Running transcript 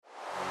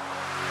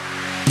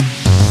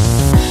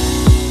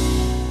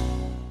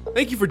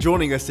Thank you for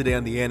joining us today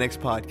on the Annex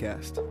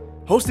Podcast,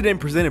 hosted and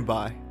presented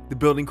by the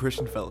Building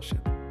Christian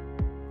Fellowship.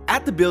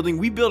 At the Building,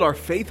 we build our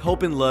faith,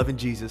 hope, and love in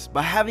Jesus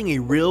by having a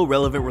real,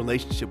 relevant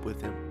relationship with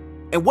Him.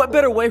 And what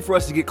better way for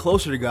us to get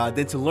closer to God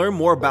than to learn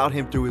more about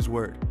Him through His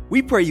Word?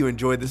 We pray you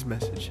enjoy this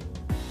message.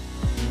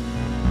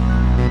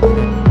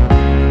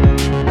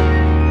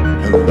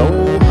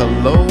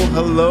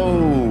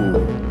 Hello.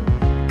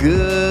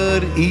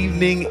 Good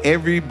evening,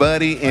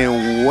 everybody,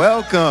 and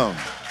welcome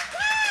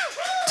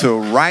to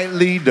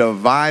Rightly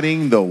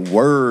Dividing the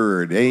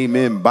Word.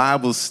 Amen.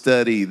 Bible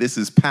study. This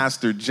is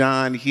Pastor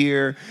John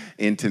here,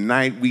 and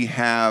tonight we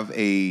have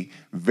a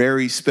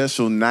very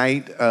special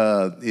night.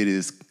 It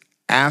is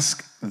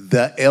Ask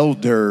the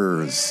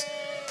Elders.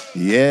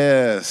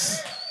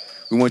 Yes.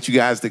 We want you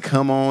guys to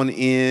come on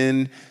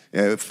in.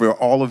 For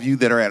all of you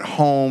that are at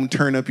home,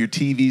 turn up your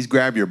TVs,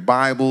 grab your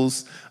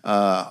Bibles.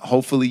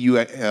 Hopefully you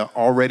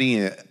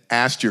already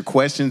asked your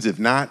questions. If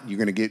not, you're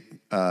going to get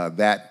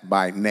that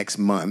by next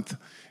month,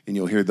 and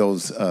you'll hear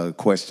those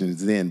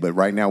questions then. But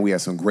right now we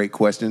have some great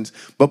questions.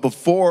 But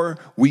before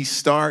we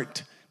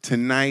start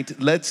tonight,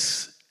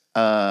 let's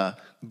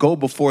go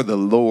before the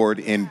Lord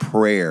in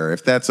prayer,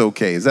 if that's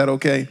okay. Is that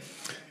okay?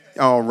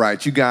 All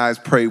right, you guys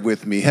pray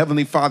with me.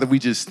 Heavenly Father, we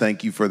just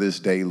thank you for this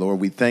day, Lord.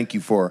 We thank you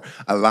for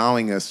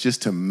allowing us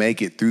just to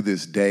make it through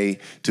this day,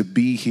 to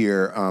be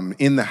here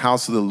in the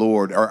house of the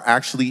Lord, or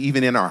actually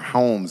even in our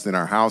homes, in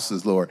our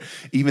houses, Lord,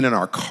 even in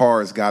our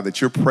cars, God, that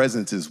your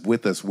presence is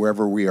with us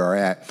wherever we are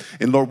at.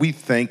 And Lord, we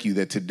thank you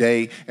that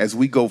today, as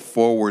we go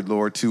forward,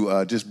 Lord,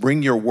 to just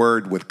bring your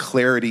word with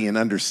clarity and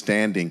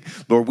understanding,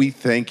 Lord, we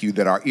thank you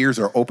that our ears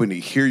are open to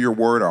hear your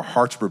word, our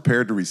hearts are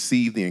prepared to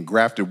receive the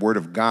engrafted word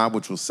of God,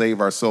 which will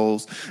save our souls.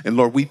 And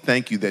Lord, we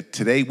thank you that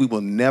today we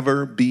will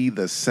never be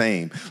the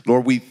same.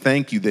 Lord, we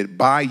thank you that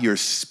by your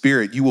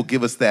Spirit, you will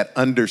give us that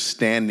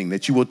understanding,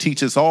 that you will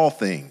teach us all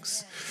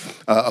things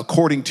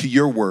according to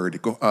your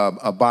word,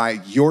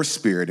 by your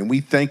Spirit. And we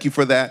thank you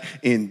for that.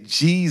 In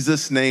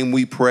Jesus' name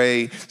we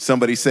pray.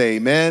 Somebody say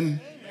amen.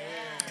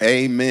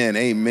 Amen.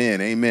 Amen.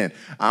 Amen.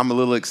 I'm a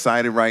little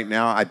excited right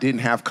now. I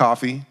didn't have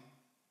coffee,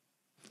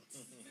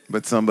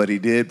 but somebody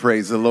did.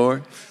 Praise the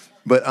Lord.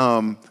 But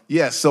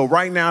so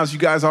right now, as you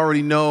guys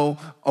already know,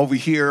 over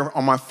here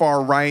on my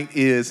far right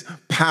is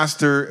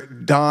Pastor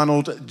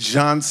Donald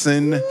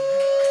Johnson.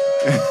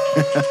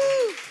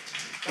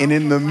 And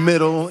in the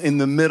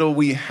middle,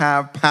 we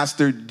have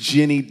Pastor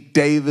Ginny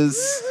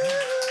Davis.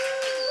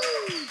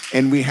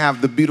 And we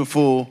have the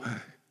beautiful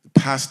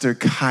Pastor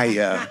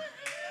Kaiya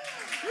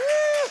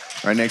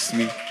right next to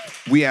me.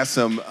 We have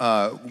some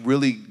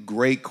really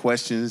great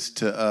questions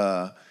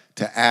to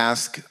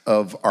ask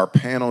of our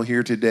panel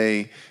here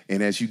today.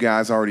 And as you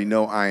guys already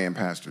know, I am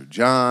Pastor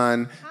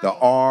John. The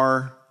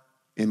R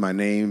in my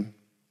name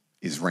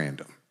is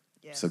random.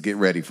 Yes. So get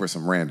ready for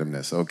some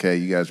randomness, okay?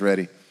 You guys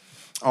ready?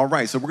 All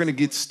right, so we're going to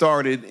get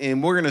started,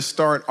 and we're going to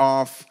start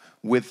off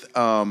with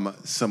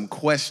some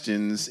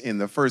questions. And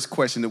the first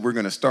question that we're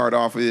going to start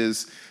off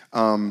is,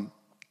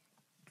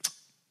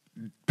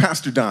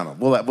 Pastor Donald.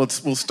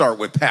 We'll start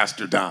with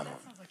Pastor Donald.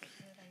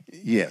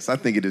 Yes, I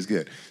think it is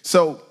good.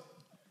 So,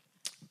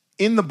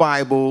 in the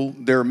Bible,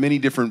 there are many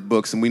different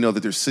books, and we know that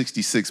there's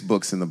 66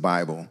 books in the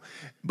Bible.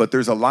 But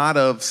there's a lot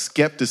of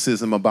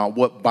skepticism about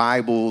what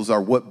Bibles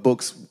or what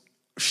books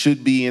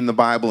should be in the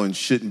Bible and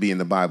shouldn't be in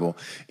the Bible.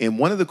 And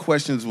one of the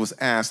questions was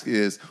asked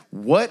is,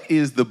 what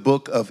is the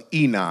book of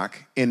Enoch,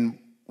 and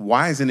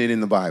why isn't it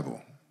in the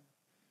Bible?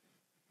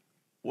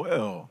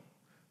 Well,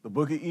 the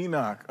book of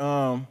Enoch,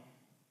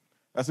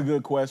 that's a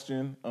good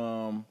question.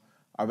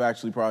 I've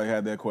actually probably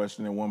had that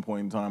question at one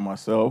point in time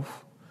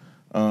myself.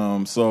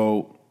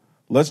 So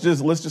let's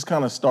just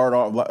kind of start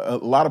off. A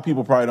lot of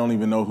people probably don't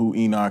even know who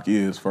Enoch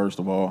is, first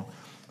of all.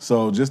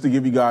 So just to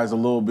give you guys a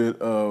little bit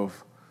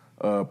of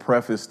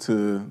preface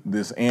to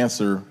this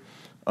answer,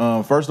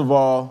 first of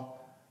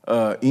all,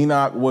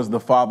 Enoch was the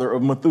father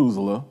of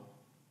Methuselah,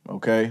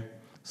 okay?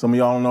 Some of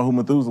y'all don't know who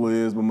Methuselah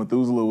is, but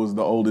Methuselah was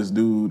the oldest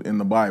dude in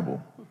the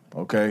Bible,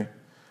 okay?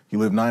 He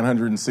lived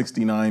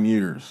 969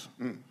 years.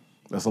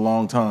 That's a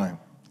long time.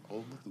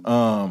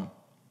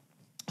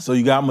 So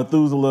you got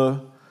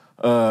Methuselah,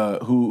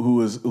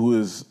 who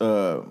is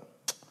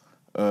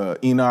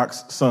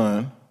Enoch's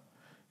son,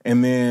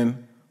 and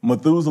then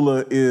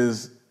Methuselah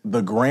is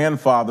the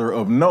grandfather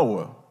of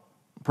Noah.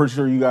 Pretty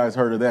sure you guys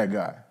heard of that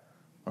guy.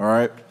 All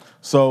right.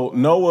 So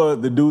Noah,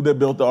 the dude that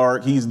built the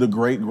ark, he's the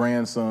great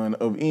grandson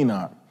of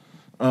Enoch.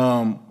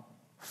 Fun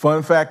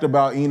fact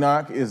about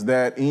Enoch is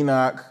that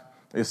Enoch,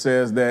 it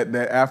says that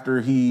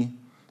after he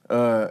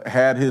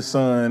had his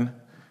son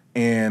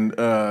and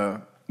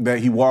that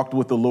he walked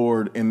with the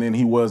Lord, and then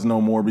he was no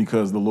more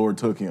because the Lord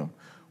took him.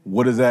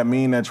 What does that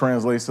mean? That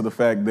translates to the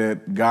fact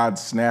that God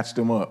snatched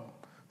him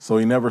up, so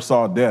he never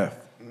saw death.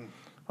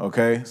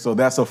 Okay, so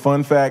that's a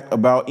fun fact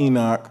about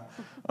Enoch,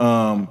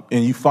 and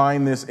you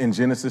find this in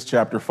Genesis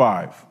chapter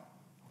 5.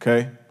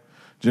 Okay,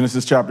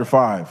 Genesis chapter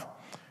 5.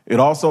 It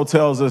also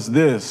tells us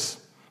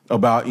this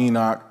about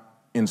Enoch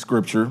in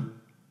Scripture,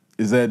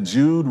 is that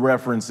Jude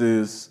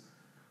references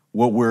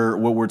what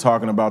we're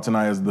talking about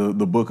tonight is the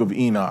book of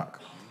Enoch.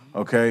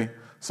 Okay,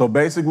 so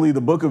basically,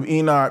 the book of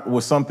Enoch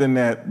was something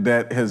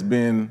that has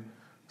been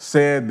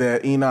said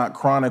that Enoch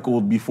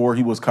chronicled before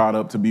he was caught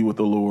up to be with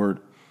the Lord.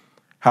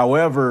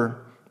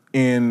 However,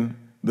 in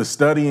the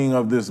studying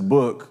of this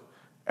book,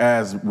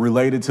 as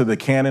related to the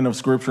canon of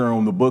Scripture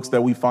and the books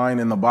that we find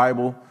in the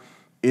Bible,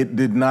 it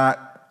did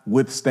not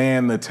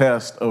withstand the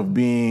test of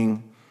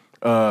being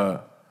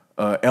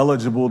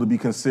eligible to be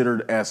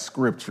considered as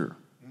Scripture.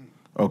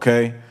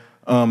 Okay?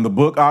 The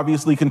book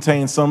obviously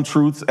contains some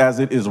truths as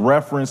it is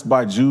referenced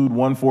by Jude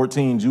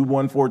 1:14. Jude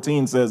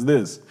 1:14 says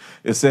this.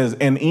 It says,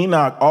 "And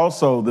Enoch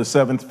also, the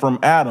seventh from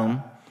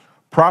Adam,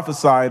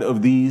 prophesied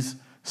of these,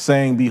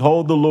 saying,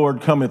 Behold, the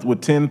Lord cometh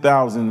with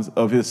 10,000s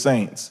of his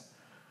saints."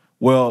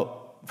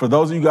 Well, for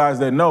those of you guys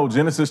that know,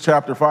 Genesis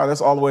chapter 5,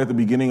 that's all the way at the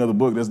beginning of the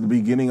book. That's the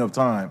beginning of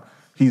time.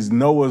 He's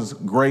Noah's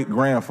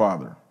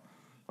great-grandfather,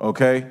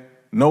 okay?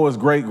 Noah's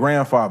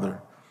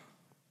great-grandfather.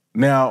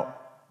 Now,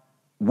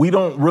 we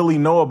don't really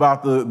know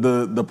about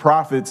the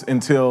prophets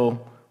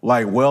until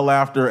like well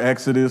after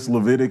Exodus,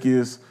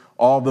 Leviticus,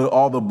 all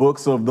the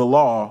books of the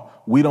law.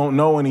 We don't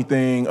know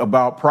anything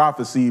about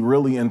prophecy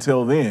really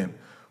until then.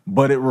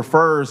 But it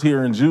refers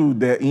here in Jude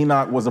that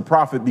Enoch was a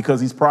prophet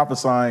because he's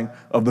prophesying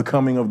of the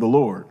coming of the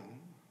Lord.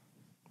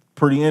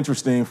 Pretty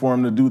interesting for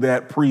him to do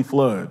that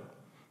pre-flood.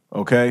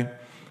 Okay,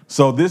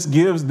 so this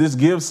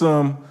gives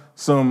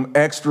some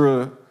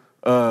extra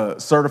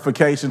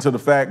certification to the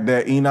fact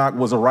that Enoch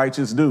was a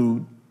righteous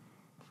dude,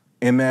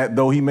 and that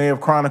though he may have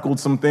chronicled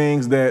some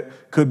things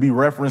that could be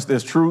referenced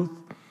as truth,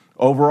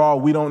 overall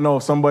we don't know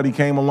if somebody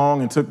came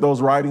along and took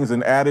those writings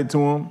and added to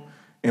them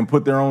and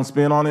put their own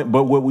spin on it.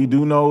 But what we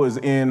do know is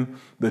in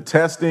the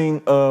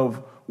testing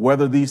of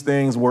whether these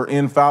things were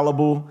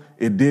infallible,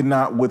 it did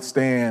not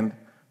withstand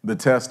the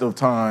test of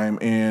time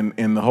and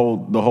the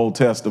whole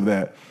test of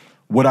that.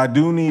 What I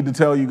do need to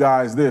tell you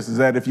guys this is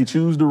that if you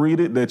choose to read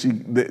it, that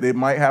it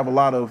might have a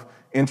lot of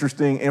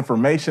interesting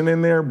information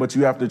in there, but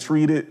you have to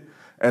treat it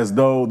as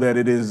though that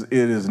it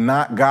is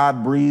not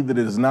God breathed, that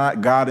it is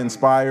not God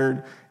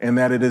inspired, and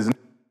that it is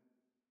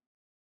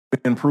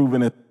been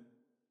proven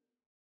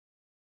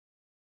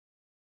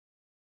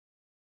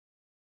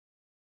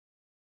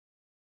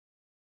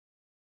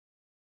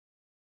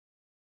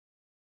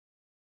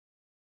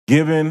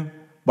given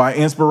by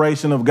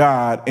inspiration of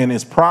God and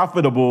is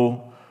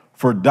profitable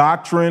for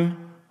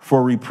doctrine,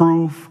 for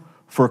reproof,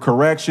 for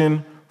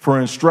correction, for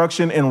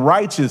instruction in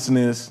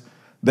righteousness,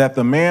 that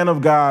the man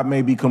of God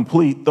may be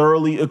complete,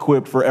 thoroughly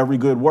equipped for every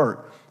good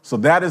work. So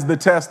that is the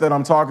test that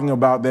I'm talking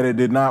about that it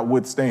did not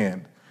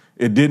withstand.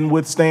 It didn't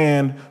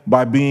withstand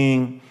by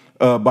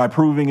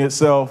proving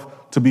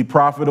itself to be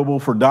profitable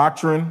for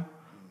doctrine,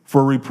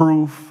 for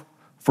reproof,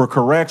 for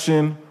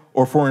correction,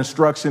 or for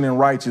instruction in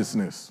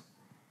righteousness.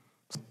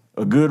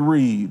 A good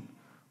read,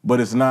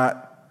 but it's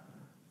not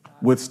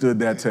withstood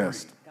that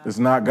test. It's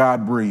not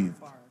God breathed.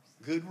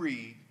 Good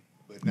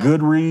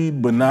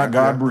read, but not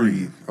God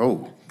breathed.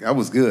 Oh, that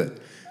was good.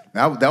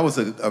 That was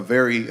a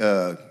very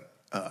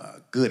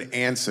good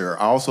answer.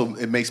 Also,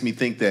 it makes me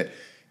think that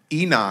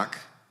Enoch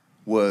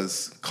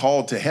was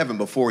called to heaven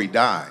before he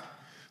died.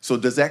 So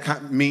does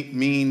that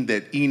mean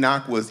that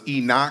Enoch was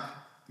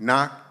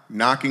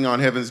knocking on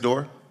heaven's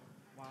door?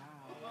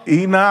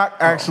 Enoch,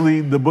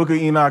 actually, the book of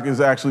Enoch is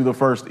actually the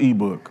first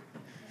ebook.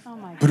 Oh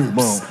my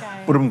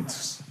God. Boom.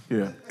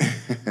 Yeah.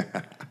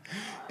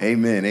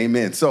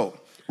 Amen. So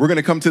we're going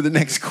to come to the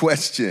next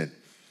question.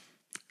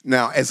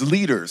 Now, as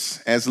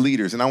leaders,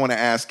 and I want to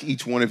ask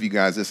each one of you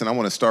guys this, and I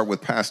want to start with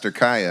Pastor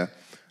Kaiya.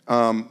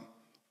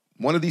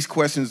 One of these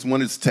questions I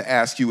wanted to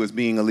ask you as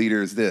being a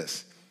leader is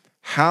this: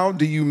 how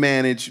do you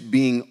manage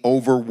being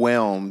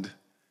overwhelmed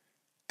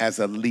as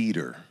a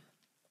leader?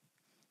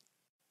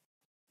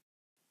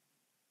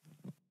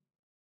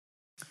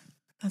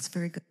 That's a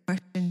very good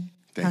question,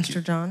 Thank Pastor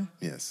you. John.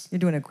 Yes. You're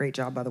doing a great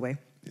job, by the way.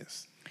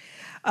 Yes.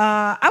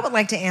 I would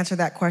like to answer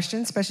that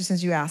question, especially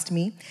since you asked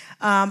me.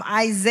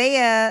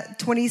 Isaiah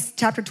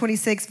chapter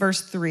 26,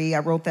 verse 3, I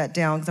wrote that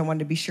down because I wanted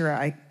to be sure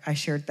I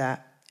shared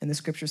that. And the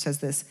scripture says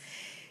this: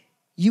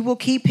 "You will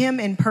keep him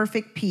in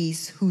perfect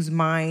peace whose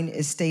mind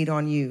is stayed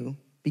on you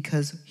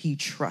because he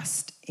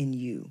trusts in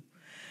you."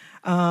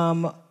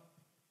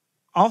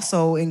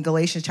 Also in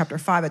Galatians chapter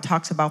 5, it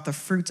talks about the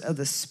fruits of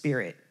the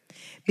Spirit.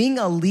 Being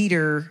a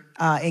leader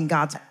in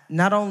God's,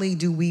 not only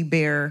do we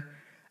bear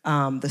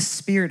the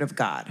Spirit of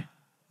God,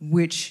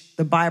 which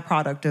the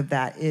byproduct of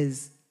that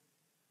is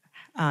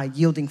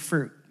yielding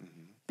fruit,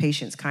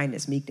 patience,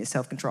 kindness, meekness,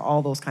 self-control,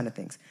 all those kind of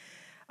things.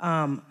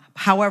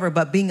 However,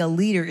 but being a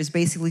leader is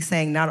basically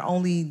saying not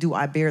only do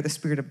I bear the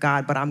Spirit of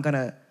God, but I'm going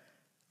to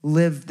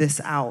live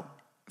this out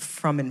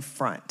from in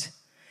front.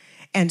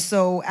 And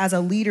so as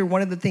a leader,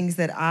 one of the things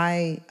that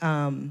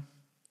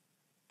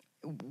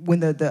when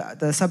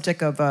the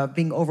subject of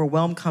being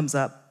overwhelmed comes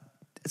up,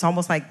 it's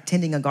almost like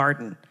tending a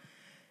garden.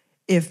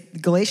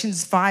 If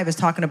Galatians 5 is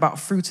talking about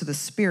fruits of the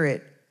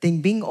Spirit,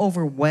 then being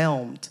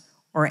overwhelmed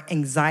or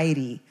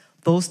anxiety,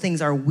 those things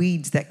are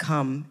weeds that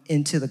come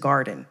into the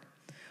garden.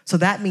 So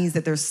that means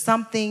that there's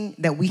something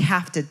that we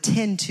have to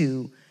tend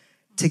to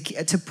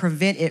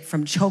prevent it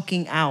from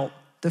choking out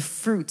the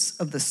fruits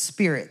of the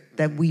Spirit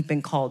that we've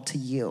been called to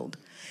yield.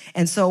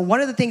 And so one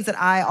of the things that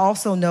I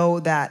also know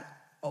that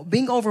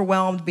being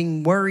overwhelmed,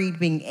 being worried,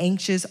 being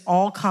anxious,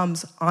 all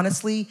comes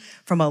honestly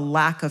from a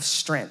lack of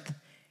strength.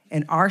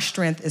 And our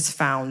strength is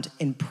found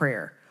in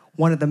prayer.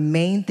 One of the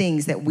main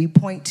things that we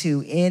point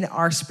to in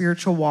our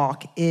spiritual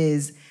walk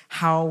is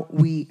how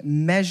we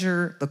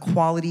measure the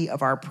quality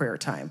of our prayer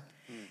time.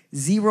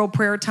 0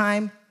 prayer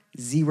time,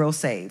 0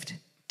 saved.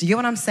 Do you get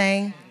what I'm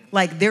saying?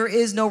 Like, there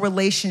is no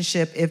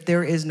relationship if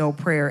there is no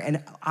prayer.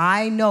 And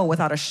I know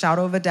without a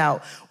shadow of a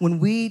doubt, when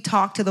we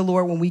talk to the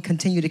Lord, when we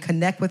continue to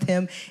connect with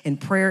him in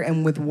prayer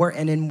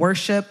and in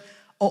worship,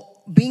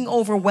 being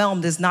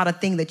overwhelmed is not a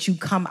thing that you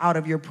come out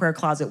of your prayer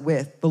closet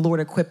with. The Lord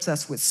equips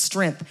us with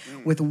strength,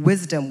 with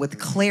wisdom, with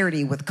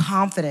clarity, with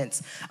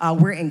confidence.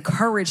 We're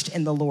encouraged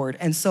in the Lord.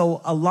 And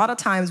so a lot of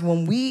times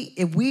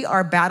if we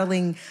are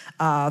battling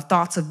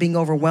thoughts of being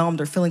overwhelmed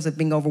or feelings of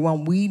being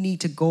overwhelmed, we need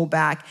to go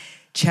back,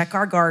 check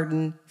our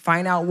garden,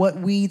 find out what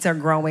weeds are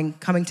growing,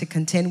 coming to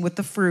contend with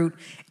the fruit,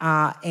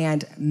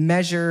 and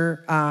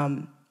measure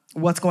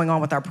what's going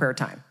on with our prayer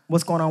time,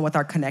 what's going on with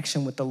our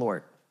connection with the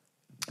Lord.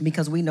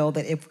 Because we know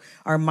that if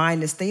our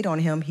mind is stayed on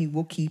him, he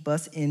will keep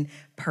us in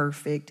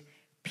perfect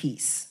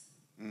peace.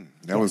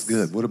 That was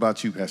good. What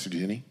about you, Pastor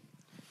Ginny?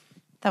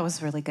 That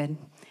was really good.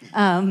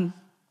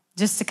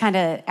 Just to kind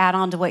of add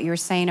on to what you were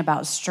saying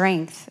about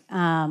strength,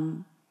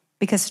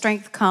 because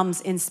strength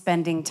comes in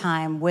spending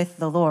time with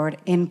the Lord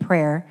in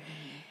prayer.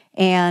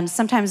 And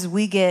sometimes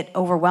we get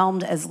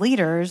overwhelmed as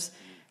leaders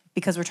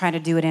because we're trying to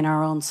do it in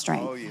our own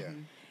strength. Oh, yeah.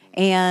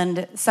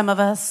 And some of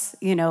us,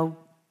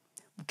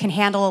 can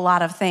handle a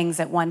lot of things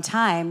at one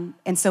time.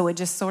 And so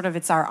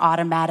it's our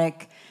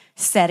automatic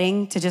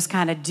setting to just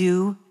kind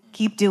of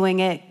keep doing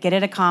it, get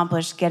it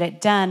accomplished, get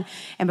it done.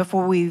 And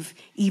before we've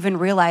even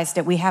realized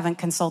it, we haven't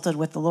consulted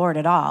with the Lord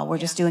at all. We're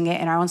just doing it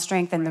in our own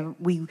strength, and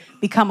we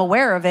become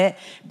aware of it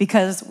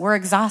because we're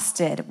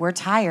exhausted, we're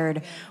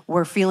tired,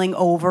 we're feeling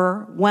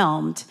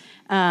overwhelmed.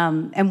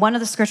 And one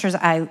of the scriptures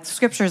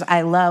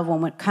I love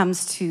when it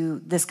comes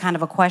to this kind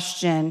of a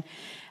question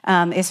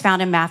is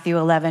found in Matthew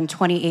 11,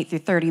 28 through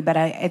 30. But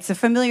it's a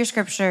familiar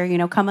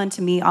scripture, come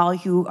unto me, all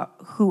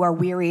who are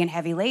weary and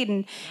heavy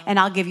laden, and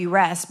I'll give you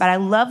rest. But I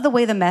love the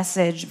way the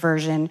Message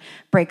version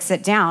breaks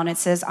it down. It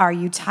says, are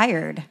you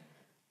tired,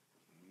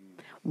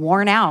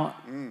 worn out,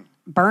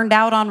 burned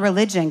out on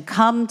religion?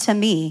 Come to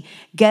me,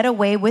 get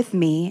away with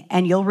me,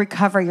 and you'll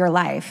recover your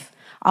life.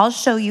 I'll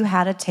show you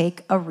how to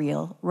take a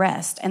real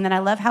rest. And then I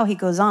love how he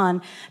goes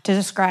on to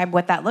describe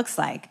what that looks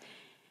like.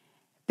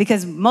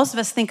 Because most of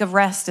us think of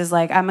rest as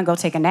like, I'm going to go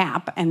take a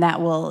nap, and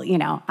that will,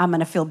 I'm going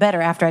to feel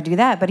better after I do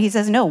that. But he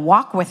says, no,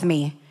 walk with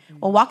me.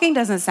 Well, walking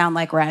doesn't sound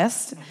like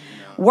rest.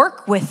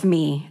 Work with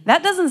me.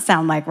 That doesn't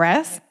sound like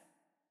rest.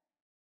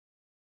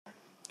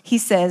 He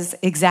says,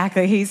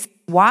 exactly,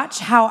 watch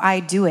how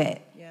I do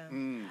it. Yeah.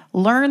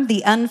 Learn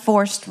the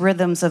unforced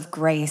rhythms of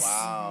grace.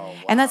 Wow.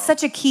 And that's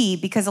such a key,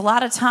 because a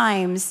lot of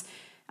times,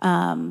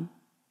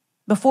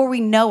 before we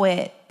know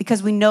it,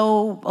 because we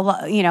know a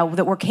lot,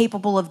 that we're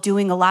capable of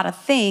doing a lot of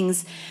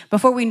things,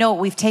 before we know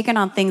it, we've taken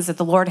on things that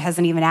the Lord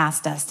hasn't even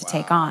asked us to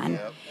take on.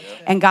 Yep.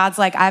 And God's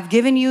like, I've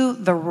given you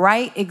the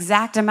right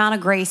exact amount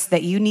of grace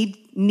that you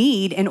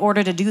need in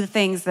order to do the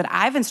things that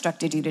I've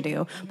instructed you to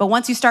do. But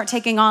once you start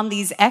taking on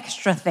these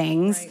extra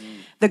things,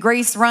 the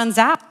grace runs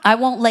out. I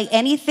won't lay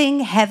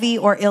anything heavy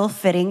or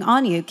ill-fitting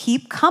on you.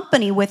 Keep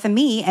company with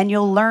me, and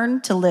you'll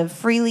learn to live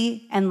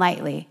freely and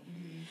lightly.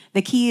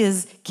 The key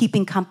is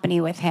keeping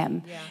company with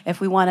him. Yeah. If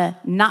we want to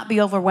not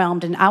be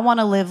overwhelmed, and I want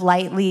to live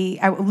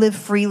live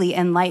freely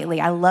and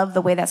lightly. I love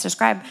the way that's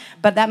described,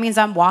 but that means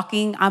I'm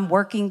walking, I'm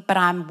working, but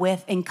I'm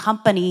in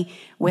company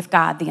with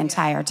God the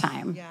entire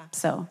time. Yeah.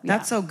 So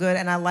that's so good.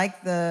 And I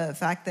like the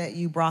fact that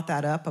you brought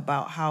that up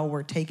about how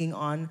we're taking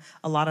on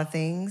a lot of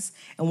things.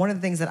 And one of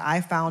the things that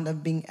I found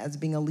of being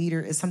a leader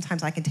is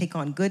sometimes I can take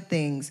on good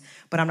things,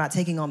 but I'm not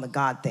taking on the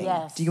God thing.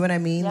 Yes. Do you know what I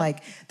mean? Yep.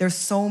 Like, there's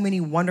so many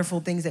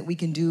wonderful things that we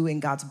can do in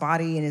God's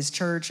body, in his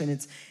church, and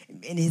it's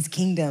in his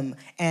kingdom.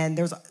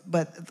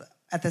 But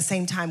at the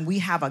same time, we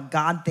have a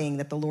God thing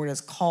that the Lord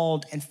has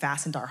called and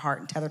fastened our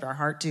heart and tethered our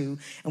heart to,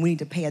 and we need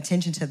to pay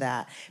attention to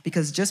that,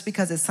 because just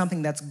because it's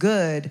something that's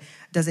good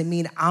doesn't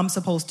mean I'm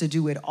supposed to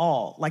do it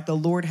all. Like, the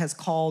Lord has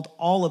called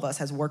all of us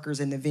as workers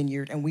in the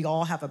vineyard, and we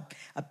all have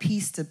a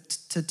piece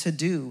to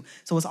do.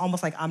 So it's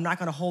almost like I'm not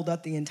going to hold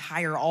up the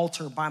entire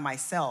altar by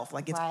myself.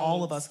 Like, it's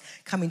all of us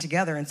coming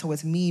together, and so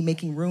it's me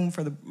making room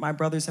for my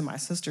brothers and my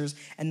sisters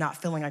and not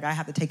feeling like I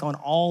have to take on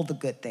all the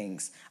good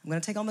things. I'm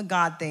going to take on the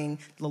God thing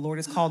the Lord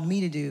has called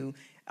me to do,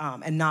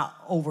 and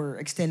not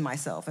overextend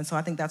myself. And so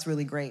I think that's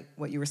really great,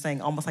 what you were saying,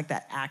 almost like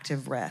that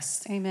active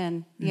rest.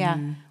 Amen. Yeah.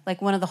 Mm-hmm.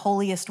 Like, one of the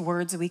holiest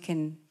words we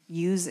can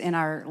use in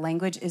our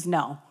language is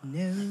no.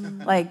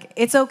 No. Like,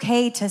 it's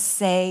okay to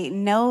say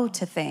no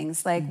to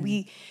things. Like,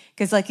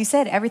 because like you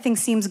said, everything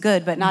seems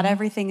good, but not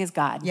everything is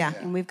God. Yeah.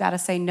 And we've got to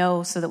say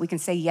no so that we can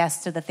say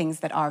yes to the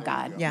things that are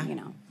God. Yeah.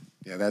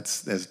 Yeah,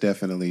 that's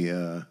definitely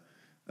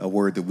a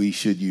word that we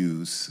should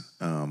use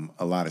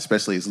a lot,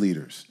 especially as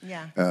leaders.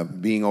 Yeah.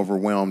 Being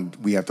overwhelmed,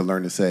 we have to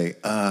learn to say,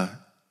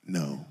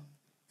 no.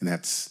 And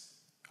that's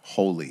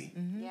holy.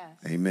 Yes.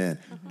 Amen.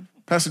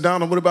 Pastor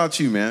Donald, what about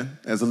you, man,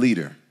 as a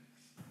leader?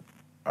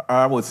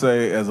 I would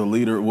say as a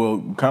leader,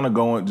 well, kind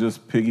of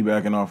just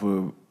piggybacking off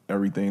of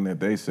everything that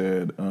they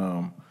said,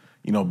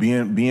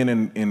 being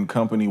in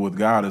company with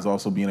God is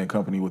also being in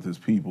company with his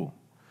people.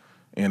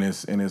 And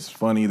it's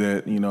funny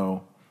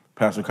that,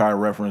 Pastor Kaiya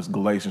referenced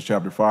Galatians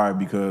chapter 5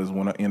 because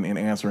when in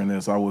answering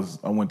this, I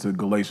went to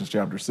Galatians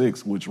chapter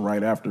 6, which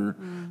right after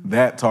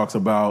that talks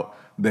about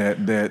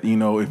that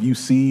if you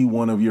see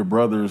one of your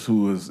brothers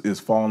who is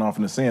falling off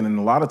into sin, and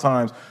a lot of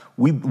times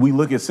we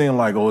look at sin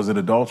like, oh, is it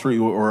adultery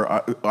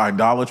or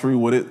idolatry?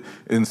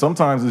 And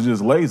sometimes it's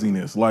just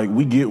laziness. Like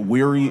we get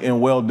weary in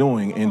well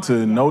doing, and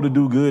to know to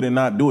do good and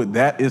not do it,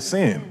 that is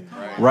sin.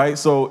 Right?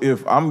 So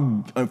if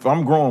I'm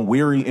growing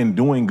weary in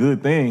doing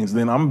good things,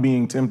 then I'm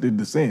being tempted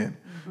to sin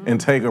and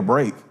take a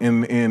break.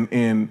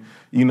 And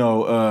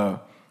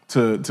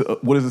to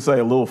what does it say?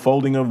 A little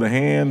folding of the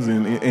hands,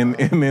 and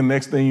then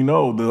next thing you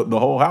know, the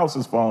whole house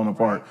is falling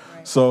apart.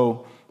 Right.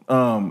 So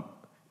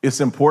it's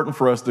important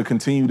for us to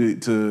continue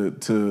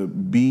to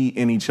be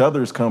in each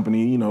other's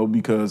company,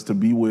 because to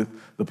be with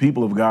the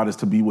people of God is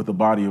to be with the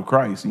body of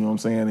Christ. You know what I'm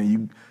saying?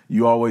 And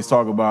you always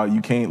talk about you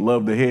can't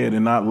love the head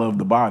and not love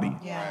the body.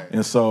 Yeah. Right.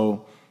 And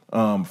so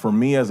for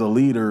me as a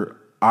leader,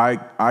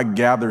 I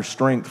gather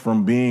strength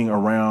from being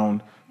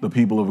around the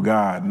people of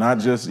God, not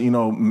just,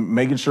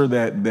 making sure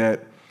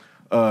that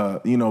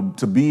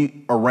to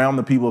be around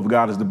the people of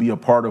God is to be a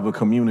part of a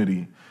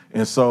community.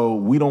 And so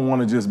we don't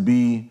want to just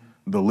be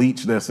the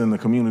leech that's in the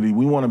community.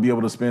 We want to be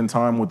able to spend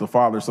time with the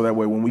Father, so that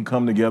way when we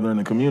come together in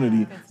the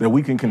community, that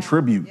we can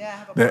contribute.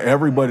 That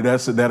everybody,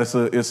 it's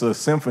a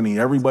symphony.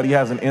 Everybody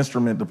has an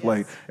instrument to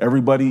play.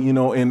 Everybody,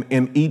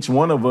 and each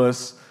one of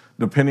us,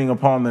 depending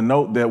upon the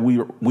note that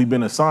we've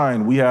been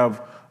assigned, we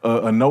have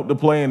a note to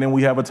play, and then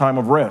we have a time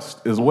of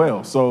rest as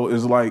well. So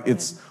it's like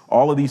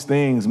all of these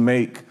things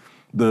make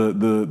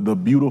the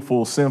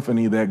beautiful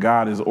symphony that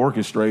God is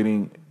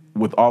orchestrating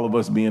with all of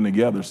us being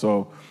together.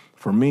 So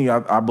for me,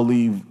 I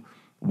believe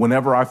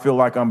whenever I feel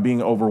like I'm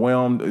being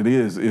overwhelmed,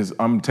 is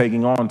I'm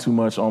taking on too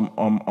much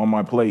on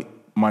my plate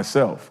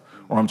myself,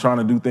 or I'm trying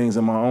to do things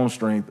in my own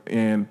strength.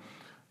 And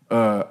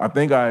I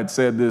think I had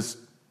said this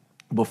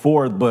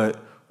before, but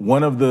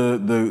one of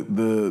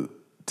the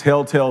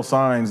telltale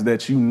signs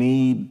that you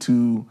need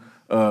to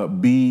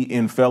be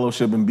in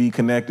fellowship and be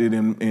connected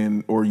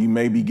or you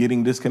may be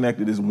getting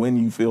disconnected is when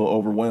you feel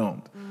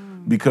overwhelmed.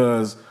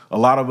 Because a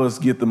lot of us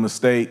get the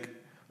mistake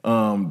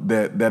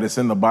that it's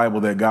in the Bible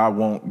that God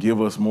won't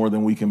give us more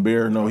than we can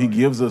bear. No, he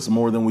gives us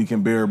more than we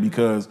can bear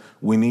because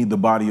we need the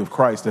body of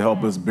Christ to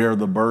help us bear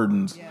the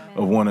burdens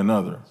of one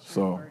another.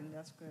 So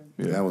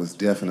yeah. That was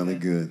definitely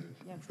good.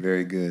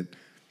 Very good.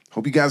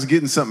 Hope you guys are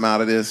getting something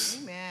out of this.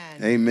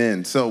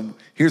 Amen. So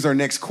here's our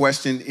next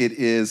question. It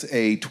is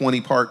a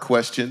 20-part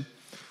question,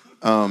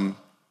 you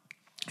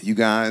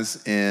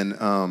guys, and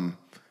I'm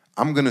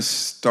going to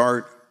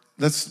start.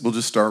 We'll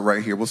just start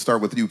right here. We'll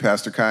start with you,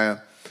 Pastor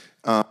Kaiya.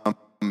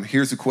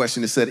 Here's the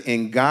question. It said,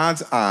 in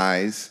God's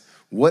eyes,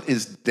 what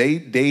is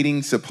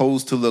dating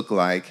supposed to look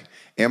like?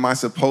 Am I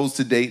supposed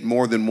to date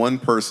more than one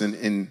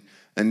person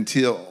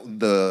until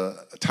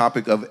the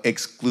topic of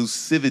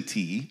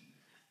exclusivity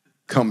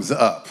comes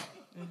up?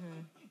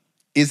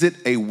 Is it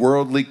a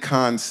worldly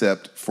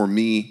concept for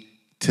me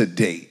to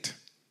date?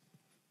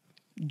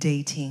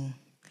 Dating.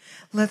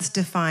 Let's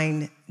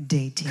define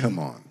dating. Come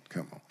on.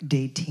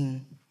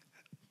 Dating.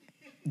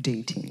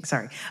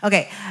 Sorry.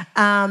 Okay.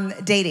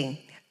 Dating.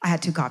 I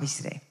had 2 coffees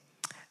today.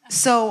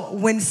 So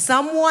when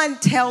someone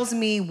tells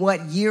me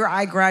what year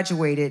I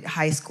graduated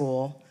high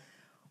school,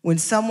 when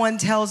someone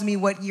tells me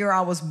what year I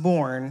was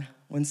born,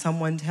 when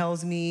someone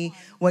tells me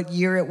what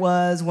year it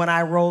was when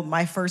I rode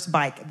my first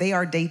bike, they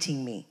are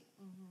dating me.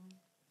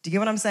 Do you get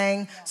what I'm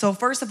saying? So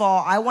first of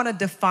all, I want to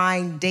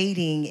define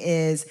dating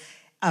is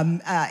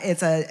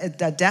it's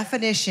a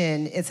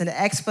definition, it's an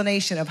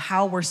explanation of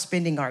how we're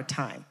spending our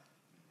time.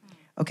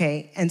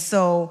 Okay? And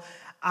so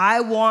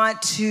I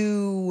want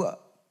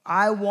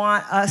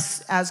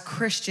us as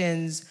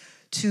Christians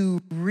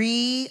to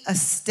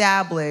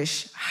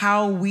reestablish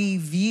how we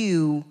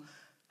view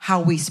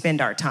how we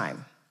spend our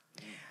time.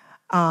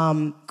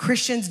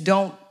 Christians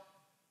don't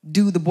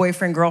do the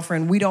boyfriend,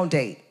 girlfriend. We don't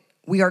date.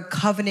 We are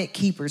covenant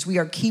keepers. We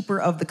are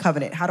keeper of the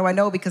covenant. How do I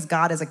know? Because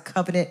God is a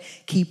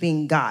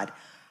covenant-keeping God.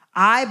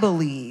 I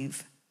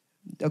believe,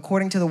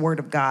 according to the word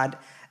of God,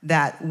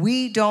 that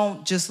we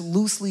don't just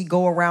loosely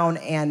go around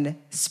and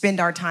spend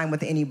our time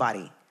with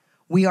anybody.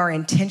 We are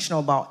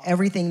intentional about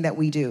everything that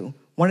we do.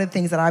 One of the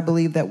things that I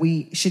believe that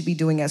we should be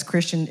doing as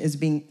Christians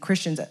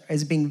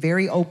is being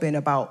very open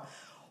about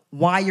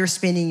why you're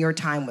spending your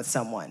time with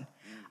someone.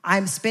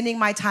 I'm spending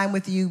my time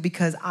with you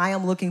because I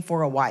am looking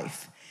for a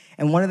wife.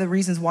 And one of the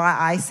reasons why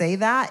I say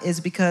that is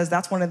because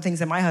that's one of the things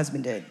that my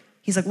husband did.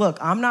 He's like, look,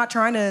 I'm not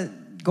trying to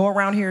go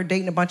around here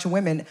dating a bunch of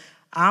women.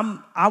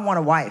 I want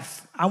a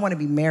wife. I want to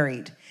be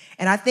married.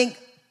 And I think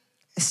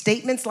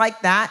statements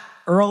like that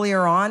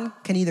earlier on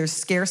can either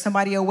scare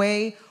somebody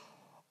away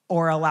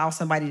or allow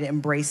somebody to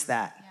embrace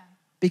that. Yeah.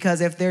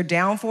 Because if they're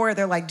down for it,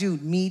 they're like,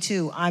 dude, me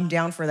too, I'm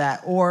down for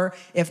that. Or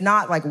if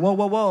not, like,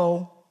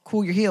 whoa,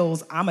 cool your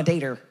heels, I'm a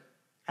dater.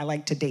 I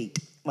like to date.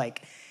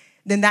 Like,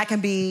 then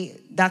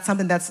that's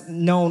something that's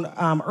known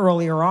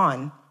earlier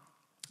on.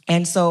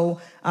 And so,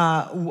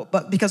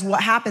 but because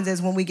what happens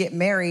is when we get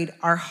married,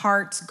 our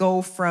hearts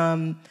go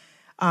from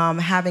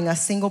having a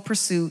single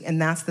pursuit,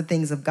 and that's the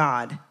things of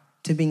God,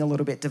 to being a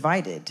little bit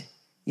divided.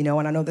 You know,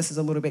 and I know this is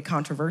a little bit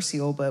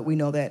controversial, but we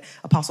know that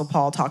Apostle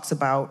Paul talks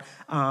about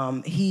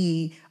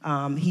he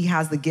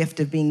has the gift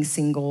of being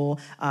single.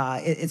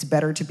 It's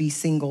better to be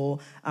single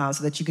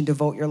so that you can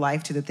devote your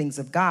life to the things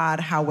of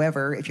God.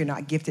 However, if you're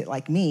not gifted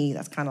like me,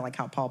 that's kind of like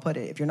how Paul put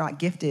it. If you're not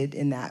gifted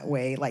in that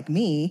way like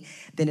me,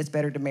 then it's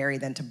better to marry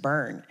than to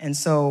burn. And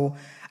so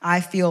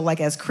I feel like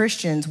as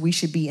Christians, we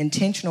should be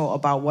intentional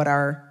about what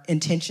our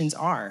intentions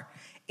are.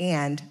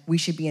 And we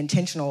should be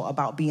intentional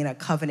about being a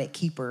covenant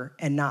keeper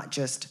and not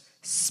just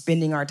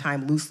spending our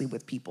time loosely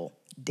with people,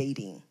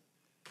 dating.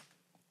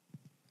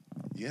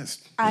 Yes.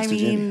 I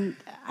mean,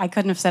 I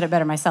couldn't have said it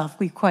better myself.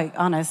 Be quite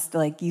honest,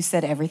 like you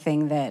said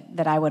everything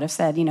that I would have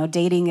said. You know,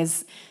 dating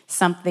is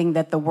something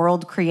that the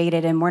world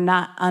created, and we're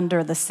not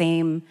under the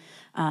same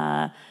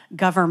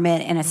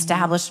government and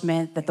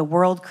establishment that the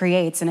world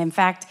creates. And in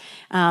fact,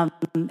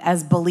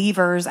 as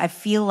believers, I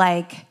feel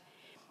like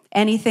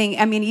anything,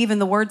 I mean, even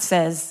the word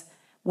says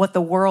what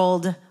the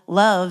world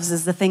loves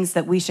is the things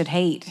that we should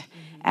hate,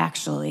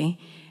 actually.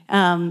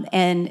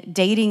 And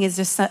dating is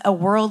just a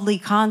worldly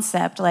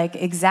concept, like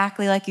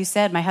exactly like you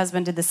said. My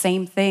husband did the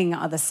same thing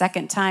the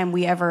second time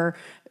we ever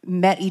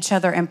met each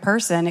other in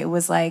person. It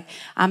was like,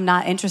 I'm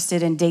not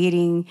interested in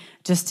dating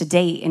just to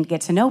date and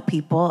get to know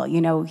people. You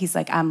know, he's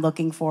like, I'm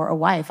looking for a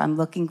wife. I'm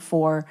looking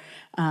for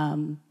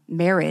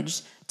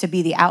marriage to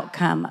be the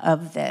outcome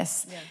of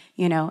this,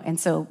 you know? And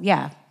so,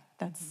 yeah,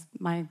 that's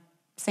my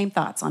same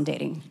thoughts on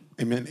dating.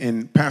 Amen.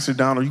 And Pastor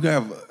Donald, you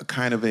have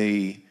kind of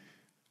a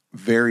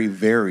very,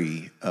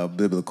 very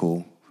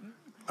biblical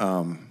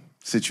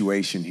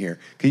situation here.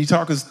 Can you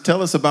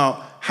tell us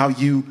about how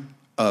you,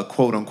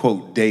 quote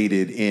unquote,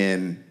 dated,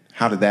 and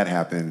how did that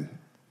happen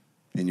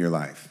in your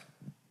life?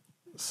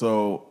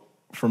 So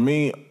for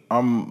me,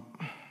 I'm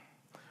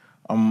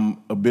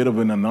a bit of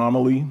an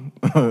anomaly,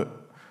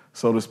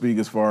 so to speak,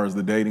 as far as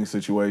the dating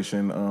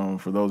situation.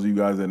 For those of you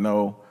guys that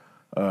know,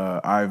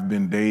 I've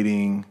been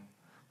dating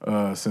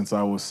since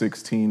I was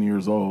 16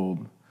 years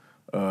old.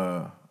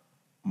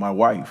 My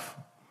wife.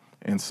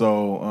 And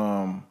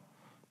so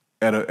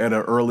at an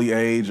early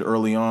age,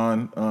 early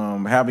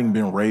on, having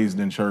been raised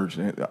in church,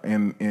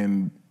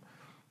 and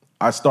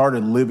I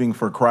started living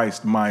for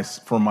Christ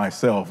for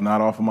myself,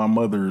 not off of my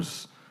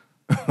mother's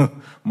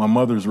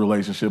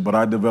relationship, but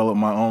I developed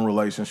my own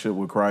relationship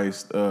with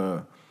Christ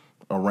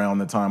around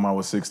the time I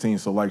was 16.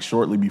 So like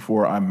shortly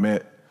before I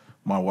met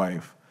my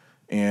wife.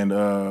 And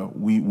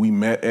we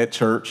met at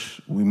church,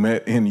 we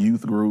met in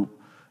youth group,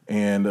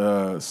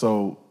 and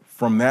so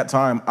from that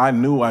time, I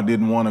knew I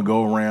didn't want to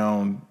go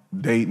around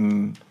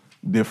dating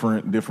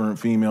different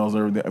females.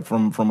 Or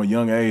from a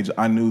young age,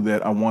 I knew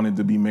that I wanted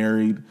to be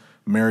married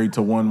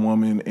to one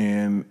woman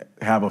and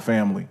have a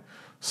family.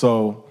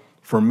 So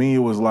for me, it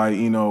was like,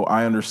 you know,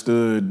 I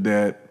understood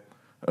that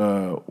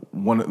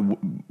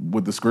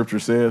what the scripture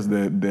says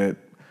that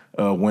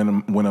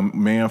when a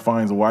man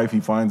finds a wife, he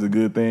finds a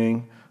good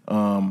thing.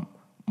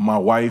 My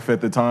wife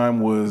at the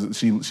time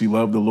she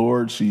loved the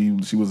Lord. She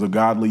was a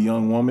godly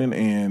young woman,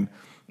 and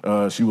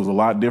she was a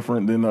lot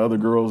different than the other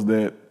girls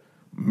that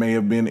may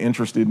have been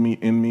interested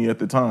in me at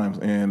the time.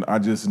 And I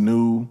just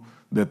knew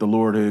that the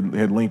Lord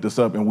had linked us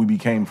up, and we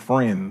became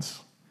friends.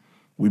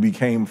 It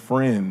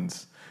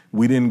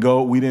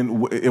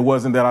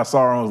wasn't that I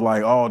saw her and was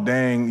like, oh,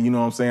 dang, you know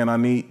what I'm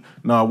saying,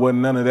 no, it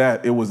wasn't none of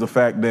that. It was the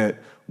fact that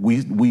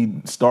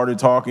we started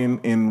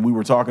talking, and we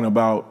were talking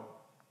about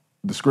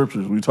the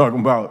scriptures. We were talking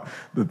about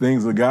the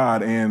things of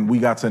God, and we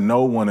got to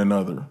know one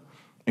another.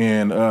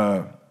 And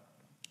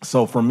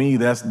so for me,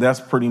 that's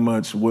pretty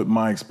much what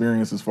my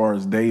experience as far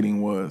as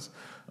dating was.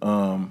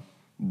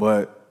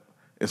 But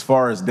as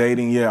far as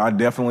dating, yeah, I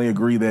definitely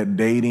agree that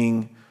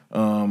dating,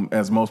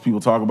 as most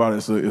people talk about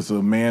it, it's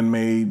a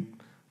man-made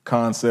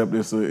concept.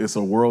 It's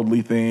a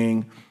worldly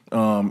thing.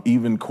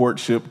 Even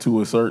courtship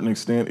to a certain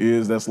extent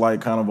that's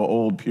like kind of an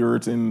old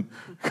Puritan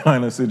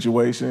kind of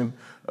situation,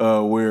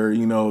 where,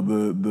 you know,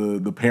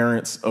 the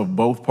parents of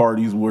both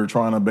parties were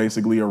trying to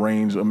basically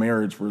arrange a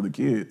marriage for the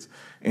kids.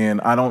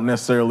 And I don't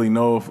necessarily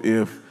know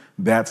if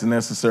that's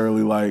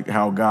necessarily like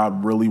how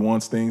God really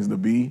wants things to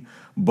be.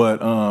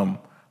 But I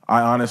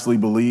honestly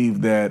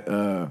believe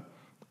that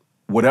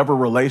whatever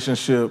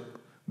relationship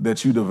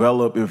that you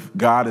develop, if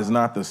God is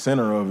not the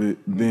center of it,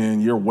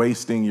 then you're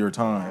wasting your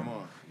time.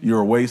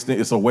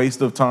 It's a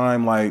waste of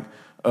time. Like,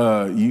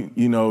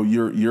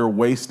 you're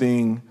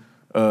wasting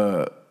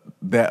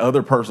that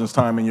other person's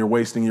time, and you're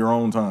wasting your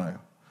own time.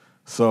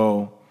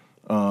 So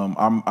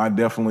I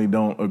definitely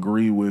don't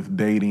agree with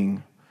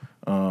dating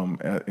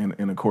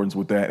in accordance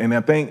with that. And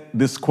I think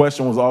this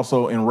question was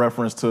also in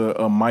reference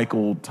to a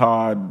Michael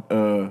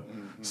Todd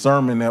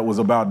sermon that was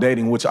about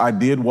dating, which I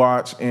did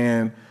watch,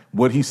 and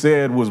what he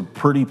said was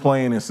pretty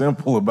plain and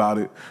simple about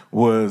it,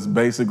 was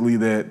basically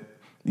that,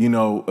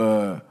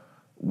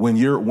 when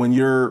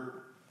you're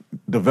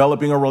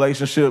developing a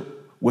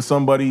relationship with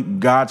somebody,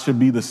 God should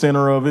be the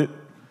center of it,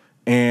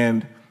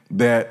 and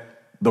that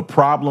the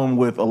problem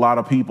with a lot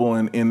of people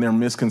in their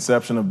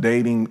misconception of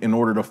dating in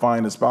order to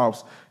find a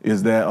spouse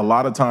is that a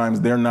lot of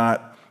times they're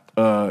not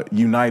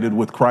united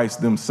with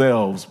Christ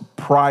themselves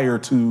prior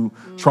to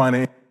trying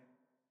to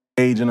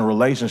engage in a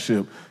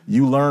relationship.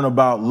 You learn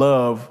about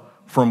love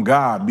from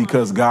God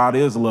because God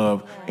is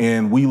love,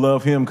 and we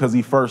love him because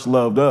he first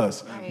loved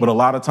us. But a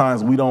lot of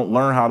times we don't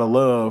learn how to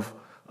love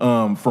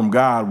from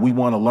God. We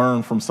want to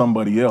learn from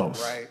somebody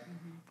else.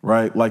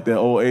 Right? Like that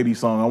old 80s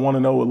song, I want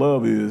to know what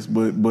love is,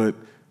 but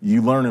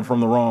you learn it from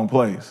the wrong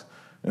place.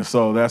 And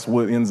so that's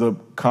what ends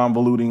up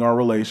convoluting our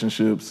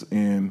relationships,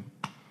 and,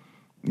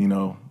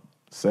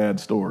 sad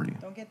story.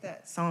 Don't get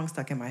that song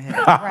stuck in my head.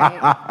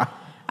 Right.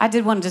 I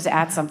did want to just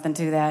add something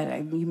to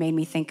that. You made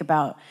me think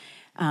about,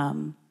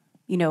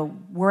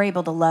 we're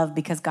able to love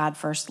because God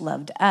first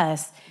loved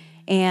us.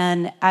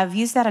 And I've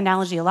used that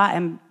analogy a lot.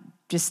 I'm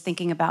just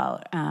thinking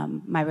about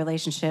my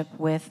relationship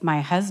with my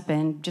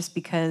husband, just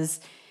because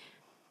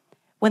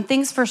when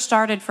things first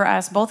started for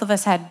us, both of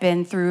us had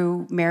been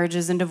through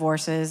marriages and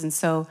divorces. And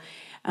so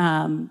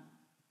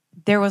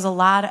there was a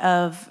lot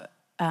of,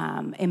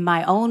 in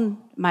my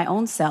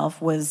own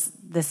self, was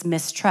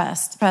this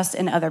trust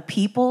in other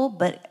people,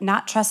 but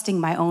not trusting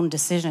my own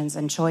decisions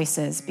and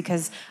choices,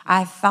 because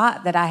I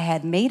thought that I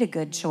had made a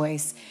good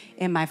choice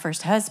in my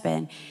first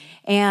husband.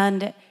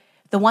 And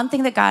the one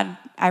thing that God,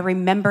 I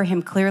remember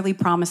him clearly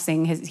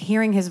promising,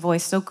 hearing his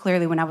voice so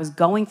clearly when I was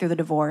going through the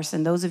divorce,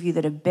 and those of you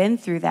that have been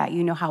through that,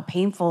 you know how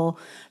painful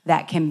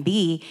that can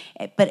be.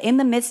 But in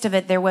the midst of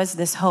it, there was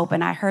this hope,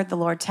 and I heard the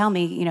Lord tell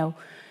me,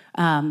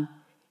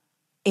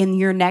 in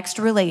your next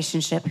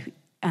relationship,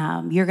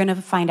 you're going to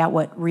find out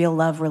what real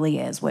love really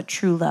is, what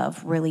true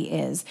love really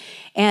is.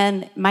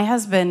 And my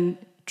husband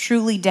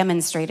truly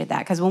demonstrated that,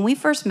 because when we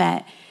first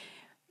met,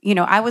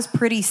 I was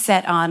pretty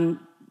set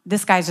on,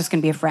 this guy's just going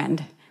to be a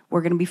friend.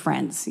 We're going to be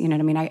friends. You know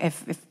what I mean?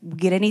 If we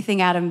get anything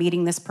out of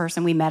meeting this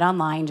person, we met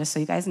online, just so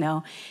you guys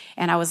know.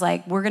 And I was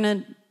like,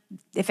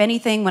 if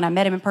anything, when I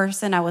met him in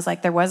person, I was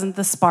like, there wasn't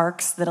the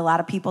sparks that a lot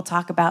of people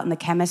talk about, and the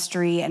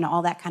chemistry and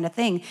all that kind of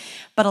thing.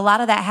 But a lot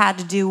of that had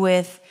to do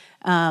with,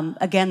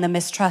 again, the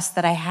mistrust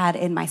that I had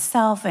in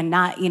myself, and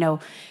not,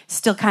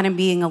 still kind of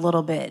being a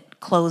little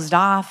bit closed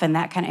off and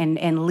that kind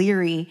of, and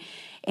leery.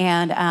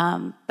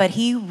 And, but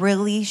he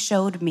really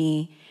showed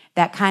me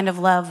that kind of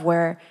love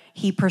where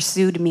he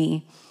pursued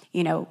me.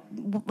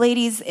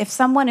 Ladies, if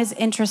someone is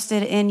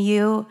interested in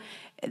you,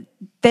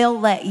 they'll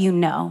let you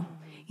know.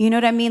 You know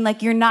what I mean?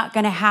 Like, you're not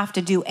going to have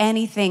to do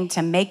anything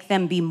to make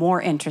them be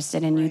more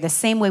interested in you. The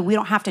same way we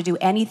don't have to do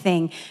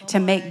anything to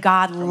make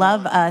God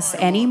love us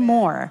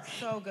anymore.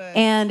 So good.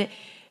 And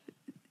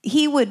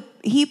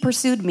he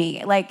pursued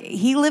me. Like,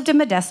 he lived in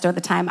Modesto at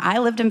the time. I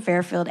lived in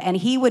Fairfield, and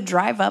he would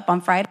drive up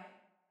on Friday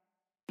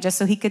just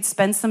so he could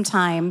spend some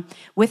time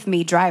with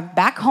me, drive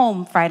back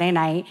home Friday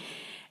night.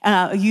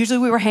 Usually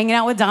we were hanging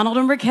out with Donald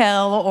and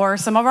Raquel or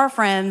some of our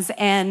friends,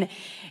 and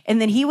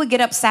then he would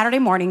get up Saturday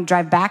morning,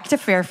 drive back to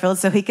Fairfield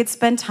so he could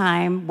spend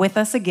time with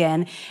us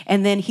again,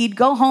 and then he'd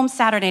go home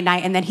Saturday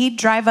night, and then he'd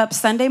drive up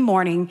Sunday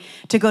morning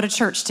to go to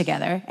church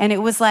together. And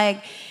it was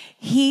like,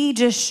 he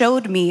just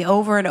showed me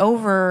over and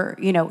over,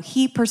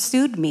 he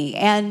pursued me.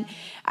 And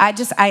I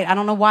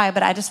don't know why,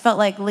 but I just felt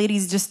like,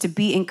 ladies, just to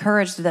be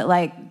encouraged that,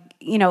 like,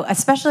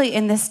 especially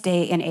in this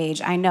day and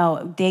age, I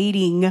know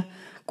dating,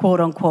 quote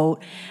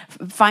unquote,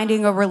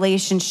 finding a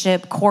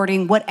relationship,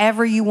 courting,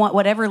 whatever you want,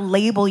 whatever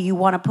label you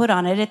want to put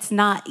on it, it's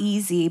not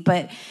easy.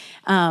 But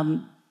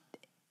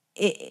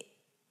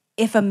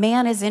if a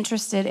man is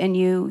interested in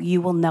you,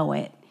 you will know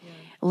it.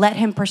 Let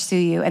him pursue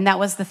you. And that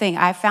was the thing.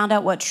 I found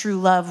out what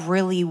true love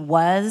really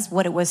was,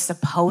 what it was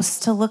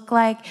supposed to look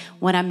like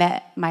when I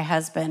met my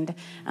husband,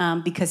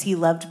 because he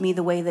loved me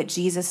the way that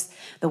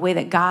the way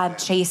that God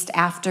chased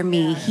after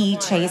me, he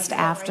chased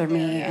after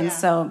me. And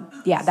so,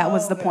 that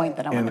was the point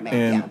that I wanted to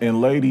make.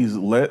 And ladies,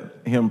 let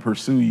him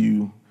pursue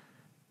you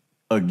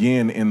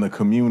again in the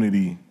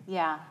community.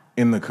 Yeah.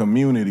 In the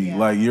community.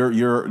 Like,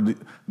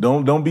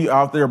 don't be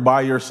out there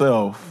by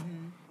yourself,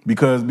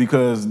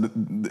 because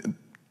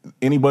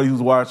anybody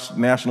who's watched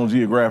National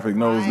Geographic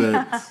knows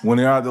that when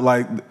they're out there,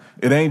 like,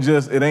 it ain't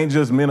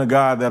just men of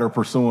God that are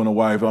pursuing a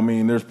wife. I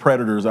mean, there's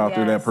predators out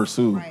there that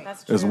pursue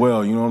as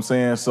well. You know what I'm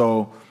saying?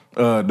 So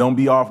don't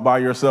be off by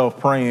yourself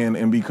praying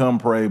and become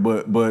prey,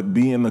 but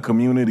be in the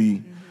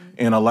community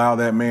and allow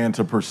that man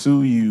to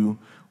pursue you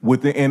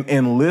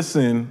and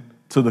listen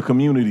to the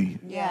community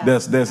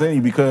that's in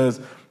you, because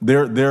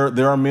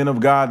there are men of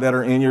God that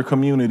are in your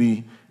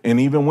community, and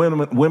even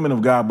women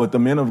of God, but the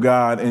men of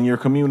God in your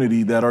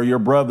community that are your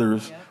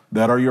brothers,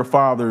 that are your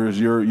fathers,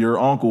 your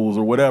uncles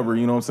or whatever,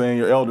 you know what I'm saying,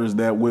 your elders,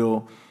 that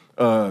will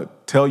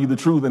tell you the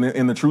truth,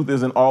 and the truth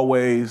isn't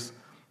always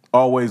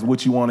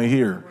what you want to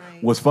hear.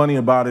 Right. What's funny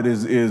about it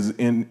is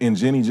in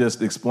Ginny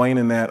just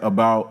explaining that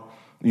about,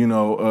 in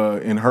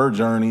her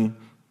journey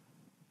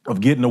of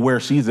getting to where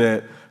she's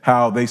at,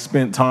 how they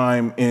spent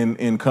time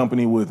in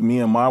company with me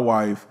and my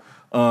wife,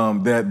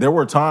 that there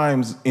were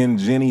times in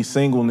Ginny's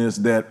singleness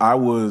that I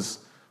was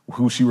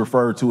who she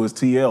referred to as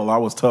TL. I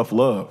was tough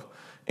love.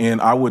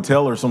 And I would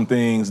tell her some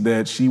things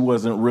that she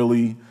wasn't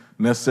really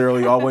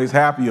necessarily always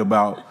happy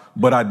about,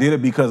 but I did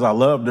it because I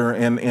loved her,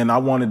 and I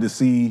wanted to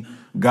see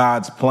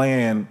God's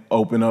plan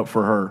open up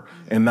for her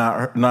and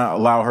not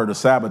allow her to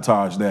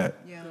sabotage that.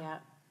 Yeah.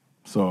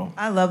 So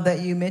I love that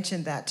you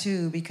mentioned that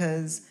too,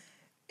 because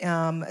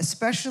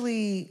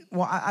especially,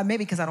 well, I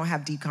maybe because I don't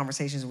have deep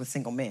conversations with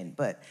single men,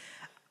 but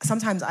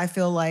sometimes I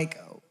feel like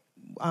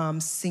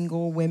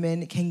single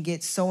women can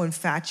get so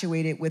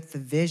infatuated with the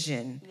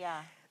vision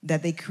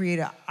that they create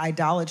an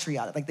idolatry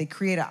out of it. Like they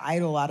create an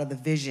idol out of the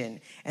vision.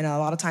 And a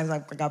lot of times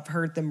I've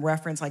heard them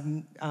reference, like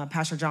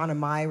Pastor John and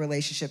my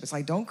relationship. It's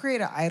like, don't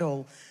create an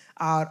idol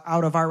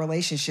out of our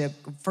relationship.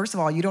 First of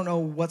all, you don't know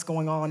what's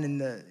going on in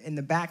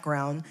the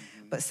background.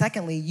 But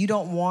secondly, you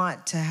don't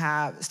want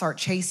to start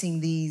chasing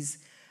these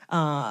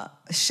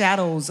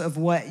shadows of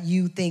what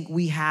you think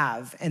we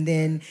have. And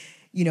then,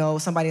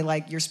 somebody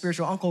like your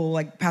spiritual uncle,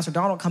 like Pastor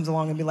Donald, comes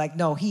along and be like,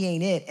 no, he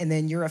ain't it. And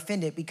then you're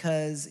offended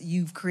because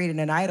you've created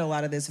an idol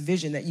out of this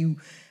vision that you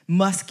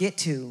must get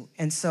to.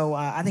 And so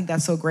I think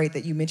that's so great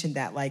that you mentioned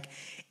that. Like,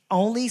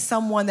 only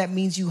someone that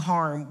means you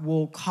harm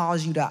will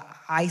cause you to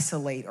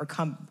isolate or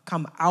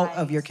come out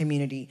of your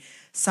community.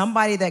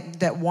 Somebody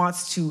that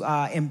wants to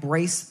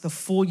embrace the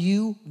full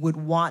you would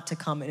want to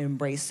come and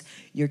embrace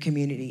your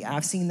community.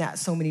 I've seen that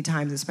so many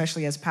times,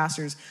 especially as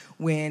pastors,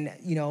 when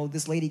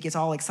this lady gets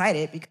all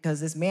excited because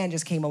this man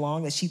just came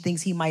along that she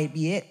thinks he might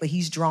be it, but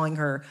he's drawing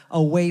her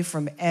away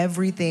from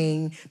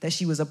everything that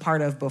she was a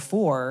part of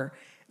before.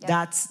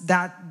 Yep.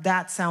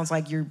 That sounds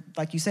like you're,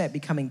 like you said,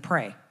 becoming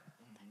prey.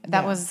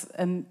 That was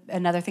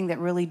another thing that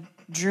really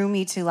drew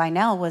me to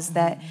Lionel was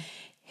that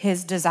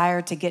his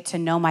desire to get to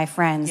know my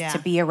friends, to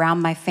be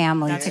around my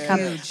family, That's to come.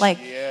 huge. Like,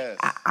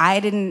 I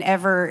didn't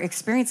ever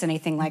experience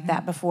anything like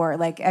that before.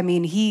 Like, I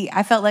mean,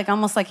 I felt like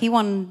almost like he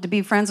wanted to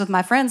be friends with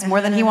my friends more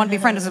than he wanted to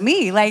be friends with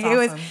me. Like,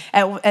 That's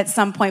it was at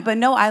some point. But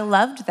no, I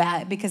loved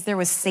that because there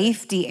was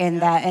safety in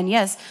that. And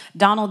yes,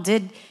 Donald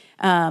did.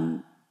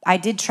 I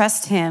did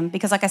trust him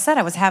because, like I said,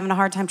 I was having a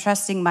hard time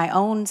trusting my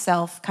own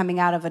self coming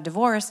out of a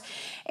divorce.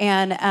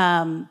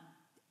 And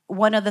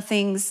one of the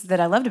things that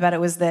I loved about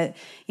it was that,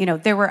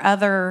 there were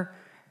other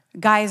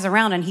guys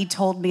around and he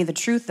told me the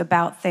truth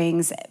about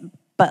things.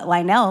 But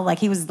Lionel, like,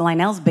 he was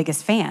Lionel's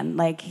biggest fan.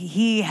 Like,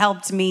 he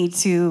helped me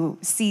to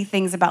see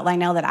things about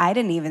Lionel that I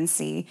didn't even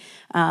see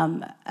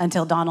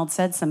until Donald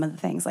said some of the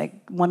things.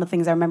 Like, one of the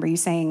things I remember you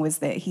saying was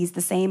that he's the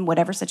same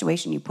whatever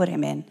situation you put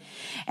him in.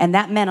 And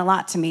that meant a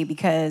lot to me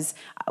because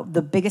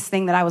the biggest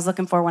thing that I was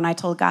looking for when I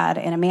told God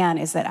and a man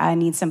is that I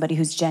need somebody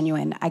who's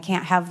genuine. I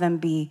can't have them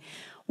be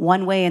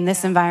one way in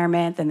this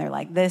environment, then they're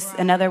like this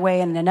another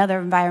way in another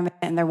environment,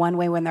 and they're one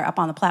way when they're up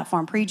on the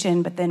platform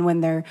preaching, but then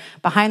when they're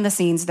behind the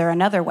scenes, they're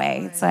another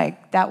way. It's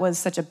like, that was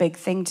such a big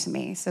thing to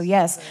me. So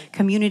yes,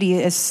 community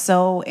is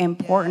so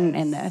important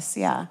in this.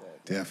 Yeah.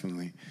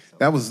 Definitely.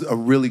 That was a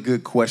really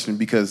good question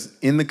because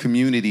in the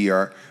community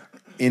or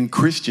in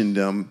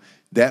Christendom,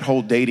 that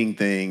whole dating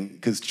thing,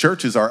 because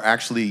churches are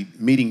actually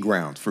meeting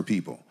grounds for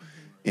people.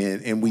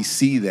 And we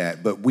see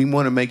that, but we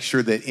want to make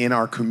sure that in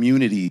our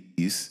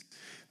communities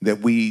that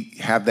we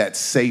have that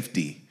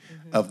safety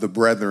of the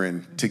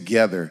brethren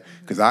together.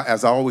 Because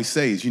as I always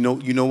say, is you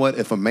know what?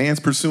 If a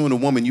man's pursuing a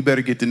woman, you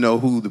better get to know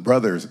who the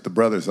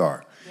brothers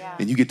are,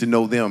 and you get to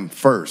know them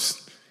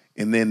first.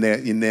 And then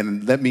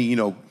let me,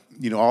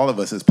 all of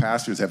us as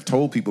pastors have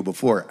told people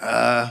before,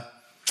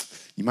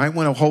 you might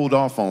want to hold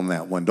off on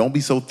that one. Don't be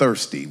so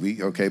thirsty.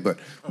 But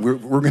we're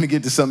going to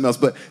get to something else.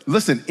 But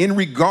listen,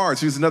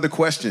 here's another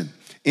question.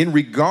 In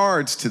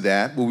regards to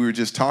that, what we were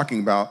just talking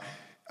about.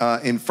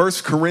 In 1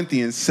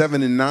 Corinthians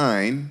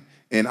 7:9,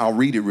 and I'll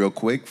read it real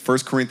quick. 1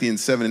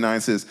 Corinthians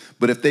 7:9 says,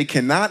 but if they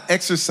cannot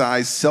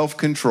exercise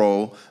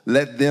self-control,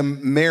 let them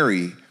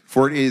marry,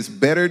 for it is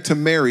better to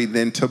marry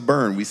than to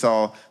burn. We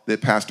saw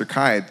that Pastor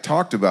Kaiya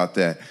talked about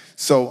that.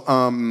 So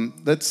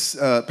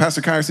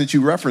Pastor Kaiya, since you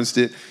referenced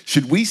it,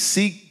 should we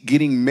seek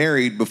getting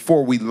married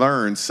before we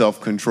learn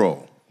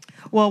self-control?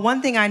 Well,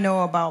 one thing I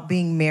know about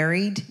being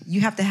married,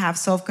 you have to have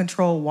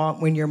self-control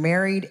when you're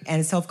married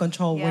and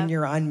self-control when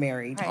you're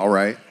unmarried. All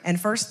right. And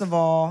first of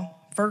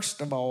all,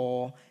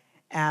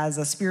 as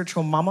a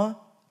spiritual mama,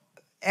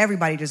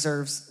 everybody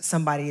deserves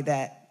somebody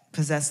that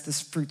possesses the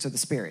fruits of the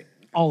Spirit.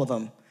 All of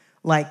them.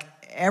 Like,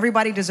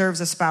 everybody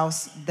deserves a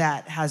spouse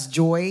that has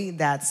joy,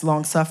 that's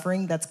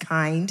long-suffering, that's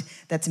kind,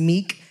 that's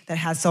meek, that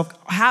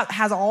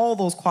has all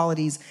those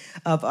qualities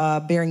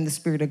of bearing the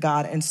Spirit of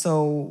God. And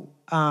so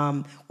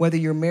whether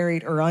you're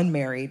married or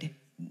unmarried,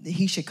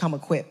 he should come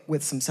equipped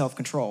with some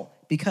self-control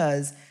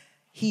because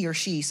he or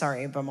she,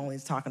 sorry if I'm only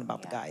talking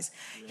about the guys,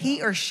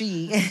 he or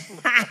she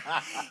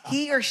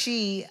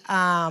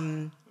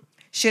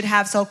should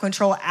have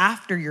self-control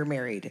after you're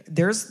married.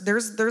 There's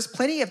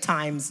plenty of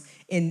times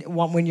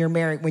when you're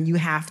married when you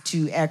have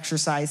to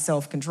exercise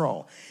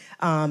self-control.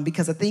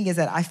 Because the thing is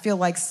that I feel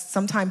like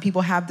sometimes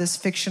people have this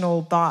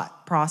fictional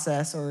thought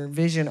process or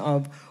vision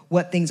of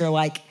what things are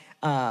like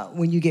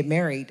when you get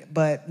married.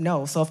 But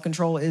no,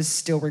 self-control is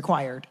still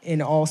required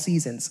in all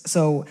seasons.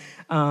 So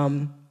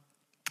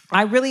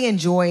I really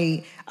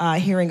enjoy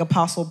hearing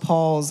Apostle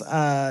Paul's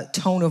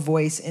tone of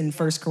voice in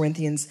 1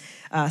 Corinthians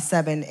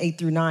 7, 8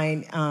 through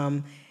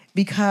 9.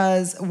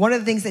 Because one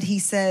of the things that he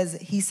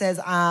says,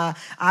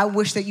 I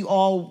wish that you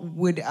all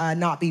would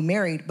not be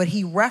married, but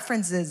he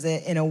references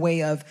it in a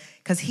way of,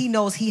 because he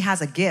knows he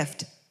has a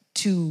gift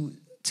to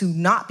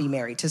not be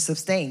married, to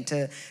sustain,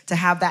 to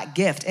have that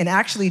gift. And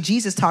actually,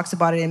 Jesus talks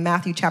about it in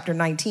Matthew chapter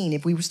 19.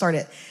 If we start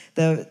at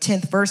the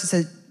 10th verse, it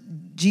says,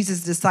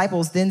 Jesus'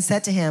 disciples then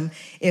said to him,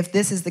 if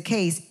this is the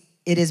case,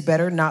 it is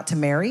better not to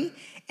marry.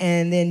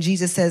 And then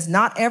Jesus says,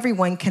 not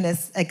everyone can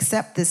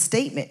accept this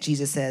statement,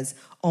 Jesus says,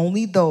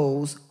 only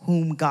those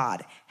whom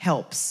God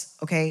helps.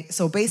 Okay,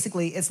 so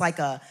basically, it's like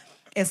a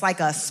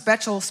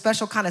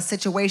special kind of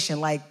situation.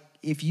 Like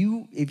if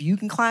you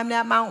can climb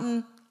that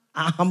mountain,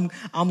 I'm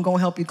gonna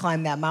help you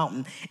climb that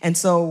mountain. And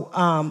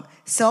so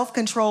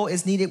self-control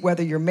is needed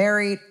whether you're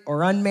married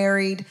or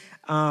unmarried.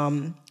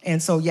 And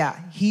so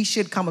he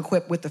should come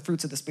equipped with the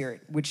fruits of the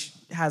Spirit, which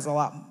has a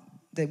lot,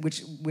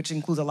 which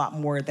includes a lot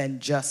more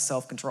than just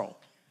self-control.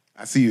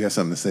 I see you have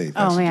something to say.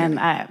 Oh, man,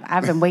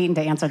 I've been waiting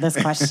to answer this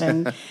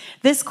question.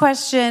 This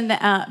question,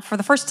 for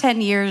the first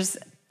 10 years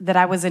that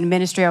I was in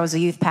ministry, I was a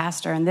youth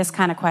pastor, and this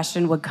kind of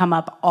question would come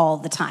up all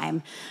the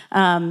time,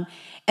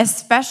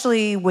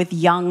 especially with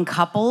young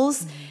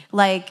couples,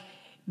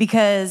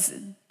 because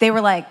they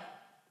were like,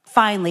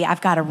 finally,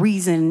 I've got a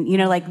reason,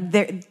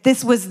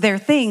 this was their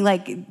thing.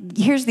 Like,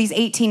 here's these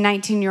 18,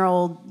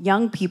 19-year-old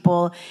young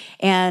people,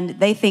 and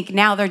they think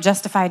now they're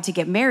justified to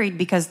get married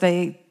because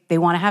they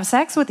want to have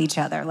sex with each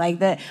other.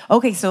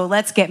 Okay, so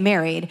let's get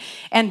married.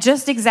 And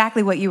just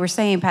exactly what you were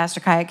saying, Pastor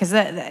Kaiya, because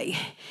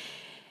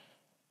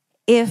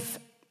if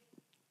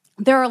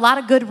there are a lot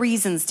of good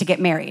reasons to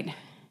get married,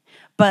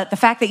 but the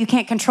fact that you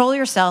can't control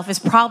yourself is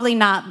probably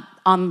not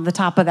on the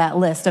top of that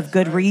list of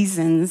good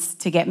reasons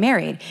to get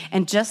married.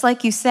 And just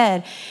like you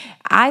said,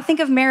 I think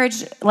of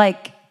marriage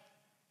like,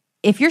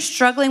 if you're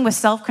struggling with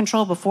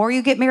self-control before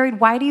you get married,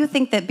 why do you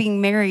think that being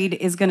married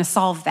is going to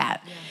solve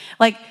that? Yeah.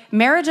 Like,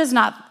 marriage is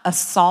not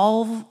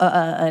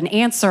an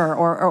answer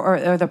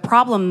or the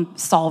problem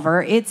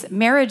solver.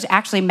 Marriage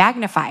actually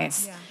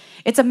magnifies. Yeah.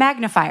 It's a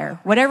magnifier.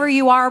 Whatever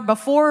you are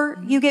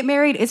before you get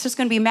married, it's just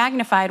going to be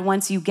magnified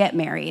once you get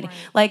married. Right.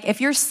 Like,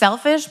 if you're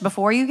selfish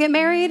before you get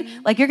married,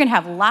 like, you're going to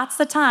have lots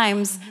of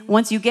times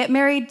once you get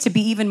married to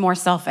be even more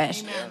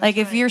selfish. Amen. Like,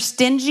 if you're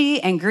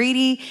stingy and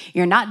greedy,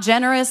 you're not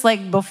generous,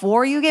 like,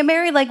 before you get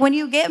married, like, when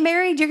you get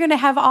married, you're going to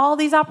have all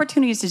these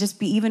opportunities to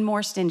just be even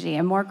more stingy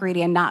and more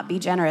greedy and not be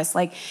generous.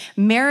 Like,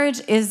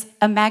 marriage is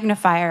a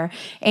magnifier.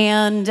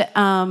 And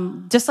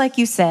just like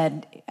you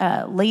said,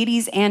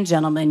 ladies and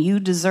gentlemen, you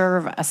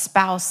deserve a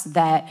spouse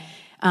that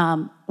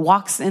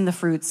walks in the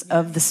fruits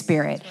of the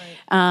Spirit.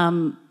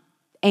 Right.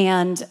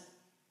 And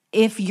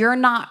if you're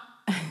not,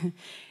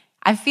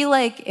 I feel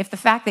like if the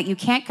fact that you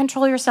can't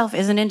control yourself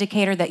is an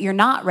indicator that you're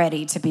not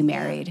ready to be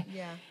married.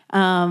 Yeah.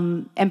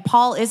 And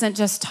Paul isn't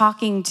just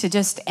talking to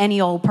just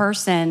any old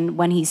person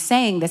when he's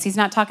saying this. He's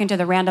not talking to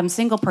the random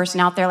single person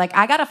out there like,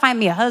 I got to find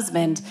me a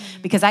husband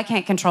because I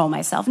can't control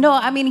myself. No,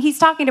 I mean, he's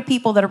talking to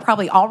people that are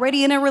probably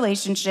already in a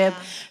relationship.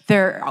 Yeah.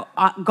 They're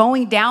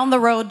going down the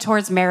road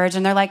towards marriage,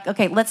 and they're like,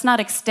 okay, let's not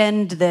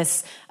extend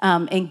this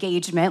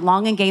engagement.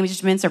 Long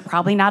engagements are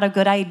probably not a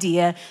good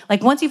idea.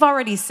 Like, once you've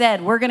already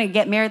said, we're going to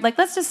get married, like,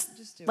 let's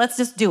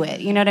just do it.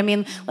 You know what I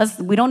mean?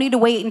 We don't need to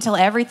wait until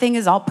everything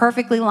is all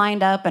perfectly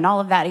lined up and all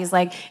of that. He's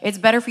like, it's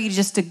better for you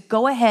just to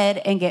go ahead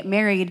and get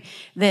married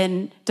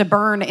than to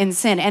burn in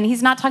sin. And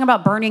he's not talking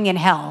about burning in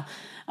hell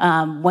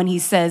when he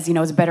says,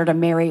 it's better to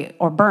marry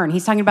or burn.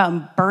 He's talking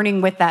about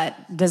burning with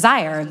that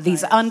desire,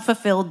 these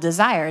unfulfilled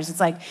desires. It's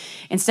like,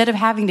 instead of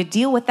having to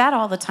deal with that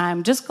all the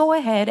time, just go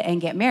ahead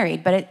and get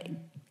married. But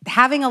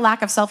having a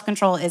lack of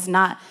self-control is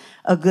not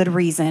a good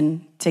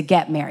reason to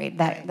get married.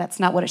 That's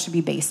not what it should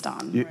be based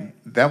on. Yeah,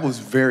 that was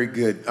very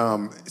good.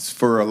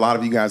 For a lot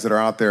of you guys that are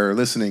out there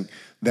listening,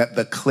 that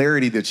the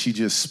clarity that she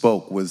just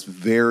spoke was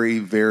very,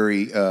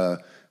 very,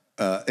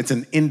 it's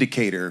an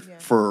indicator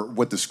for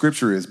what the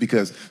scripture is,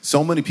 because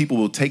so many people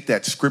will take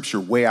that scripture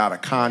way out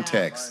of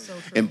context. Yeah,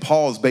 right. So and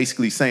Paul's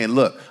basically saying,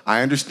 look,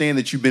 I understand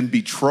that you've been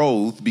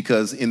betrothed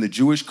because in the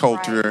Jewish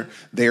culture,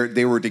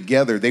 they were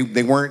together.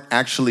 They weren't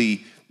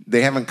actually,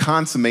 they haven't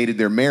consummated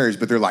their marriage,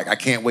 but they're like, I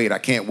can't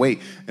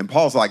wait. And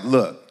Paul's like,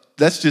 look,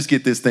 let's just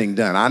get this thing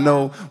done. I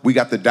know we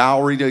got the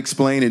dowry to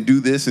explain and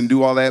do this and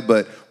do all that,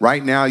 but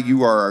right now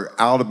you are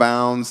out of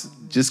bounds.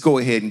 Just go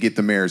ahead and get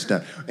the marriage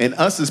done. And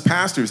us as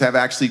pastors have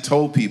actually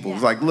told people,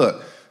 it's like,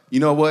 look, you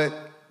know what?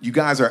 You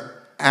guys are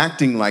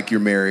acting like you're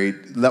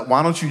married.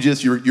 Why don't you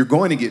just, you're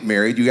going to get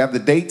married. You have the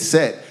date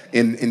set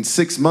in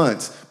 6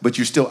 months, but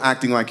you're still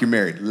acting like you're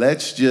married.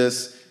 Let's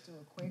just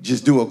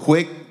do a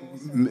quick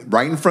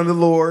right in front of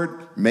the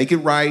Lord, make it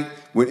right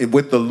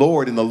with the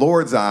Lord in the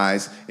Lord's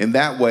eyes, and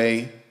that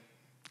way,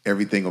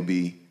 everything will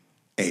be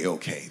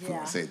A-okay, if we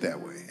want to say it that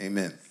way.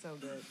 Amen. So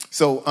good.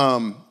 So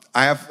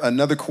I have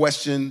another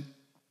question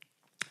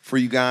for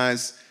you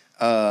guys.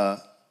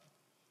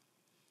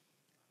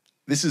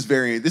 This is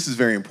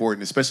very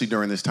important, especially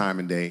during this time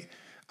and day.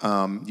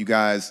 You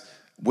guys,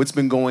 what's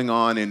been going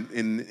on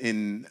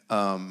in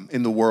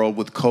the world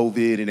with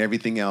COVID and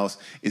everything else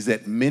is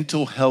that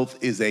mental health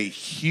is a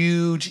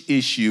huge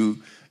issue,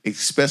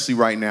 especially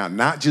right now,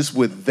 not just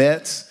with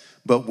vets,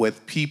 but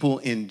with people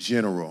in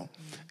general.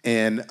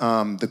 And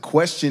the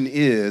question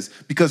is,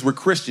 because we're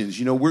Christians,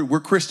 we're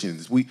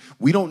Christians. We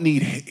don't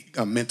need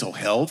mental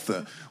health.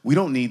 We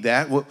don't need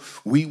that.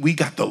 We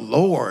got the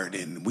Lord,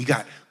 and we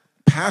got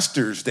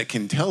pastors that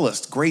can tell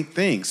us great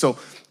things. So,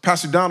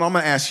 Pastor Don, I'm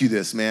going to ask you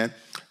this, man.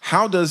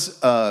 How does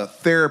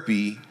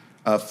therapy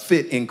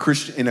fit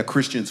in a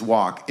Christian's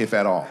walk, if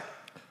at all?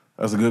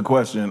 That's a good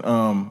question.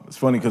 It's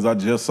funny because I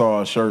just saw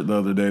a shirt the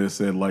other day that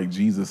said like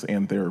Jesus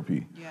and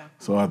therapy. Yeah.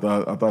 So I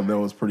thought that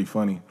was pretty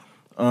funny.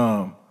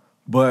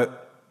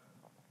 But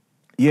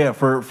yeah,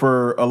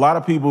 for a lot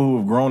of people who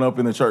have grown up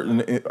in the church,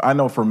 and I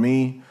know for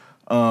me,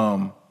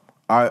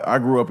 I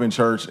grew up in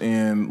church,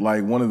 and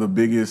like one of the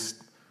biggest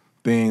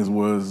things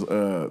was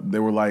they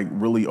were like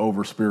really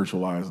over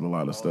spiritualized a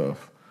lot of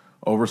stuff.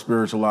 Over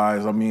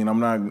spiritualized. I mean,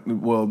 I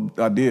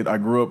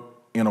grew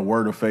up in a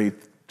Word of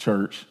Faith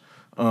church,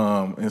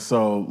 and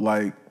so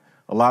like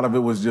a lot of it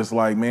was just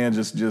like, man,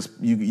 just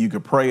you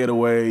could pray it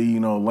away,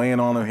 laying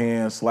on a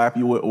hand, slap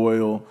you with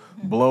oil,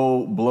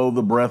 blow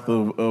the breath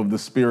of the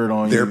Spirit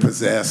on you. They're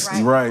possessed,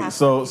 right?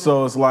 So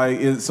it's like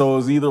it's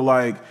either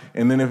like,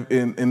 and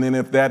then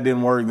if that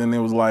didn't work, then it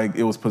was like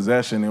it was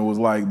possession. It was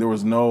like there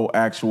was no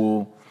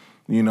actual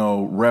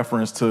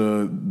reference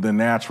to the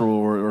natural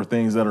or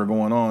things that are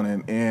going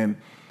on. And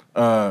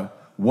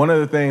one of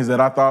the things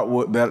that I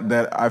thought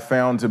that I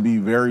found to be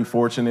very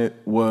fortunate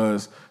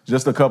was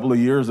just a couple of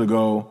years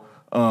ago.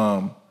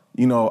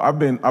 I've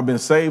been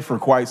saved for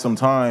quite some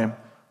time,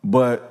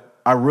 but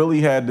I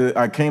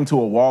came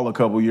to a wall a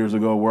couple of years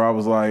ago where I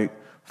was like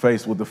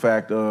faced with the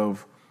fact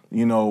of,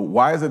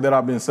 why is it that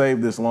I've been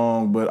saved this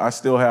long, but I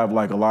still have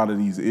like a lot of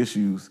these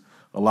issues,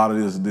 a lot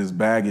of this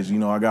baggage.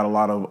 I got a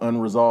lot of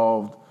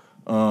unresolved.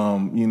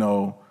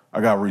 I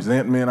got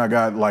resentment, I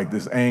got like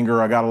this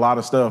anger, I got a lot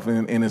of stuff,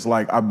 and it's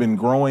like I've been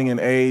growing in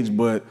age,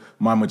 but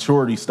my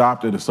maturity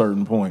stopped at a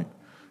certain point,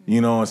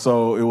 and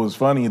so it was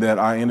funny that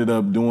I ended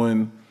up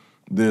doing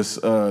this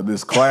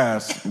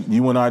class.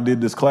 You and I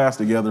did this class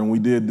together, and we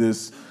did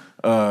this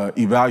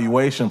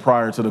evaluation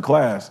prior to the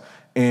class,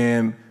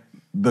 and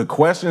the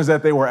questions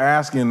that they were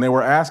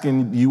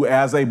asking you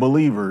as a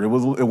believer. It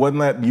wasn't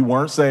that you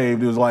weren't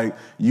saved. It was like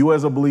you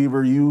as a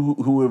believer, you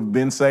who have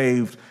been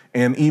saved,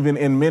 and even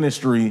in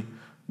ministry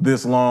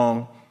this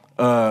long.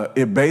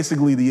 It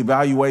basically, the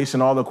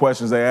evaluation, all the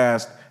questions they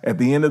asked, at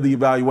the end of the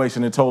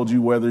evaluation, it told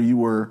you whether you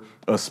were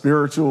a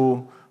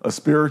spiritual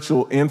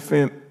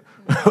infant,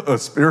 a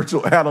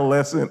spiritual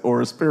adolescent, or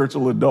a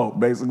spiritual adult,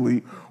 basically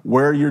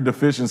where your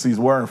deficiencies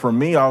were. And for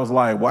me, I was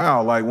like,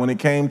 wow, like when it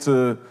came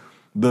to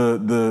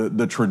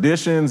the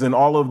traditions and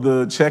all of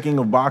the checking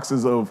of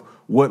boxes of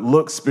what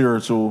looks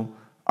spiritual,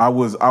 I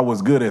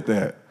was good at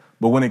that.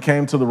 But when it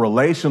came to the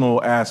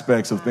relational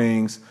aspects of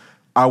things,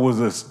 I was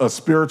a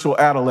spiritual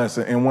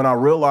adolescent. And when I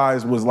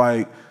realized was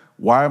like,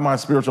 why am I a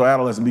spiritual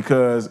adolescent?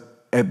 Because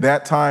at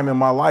that time in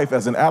my life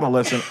as an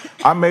adolescent,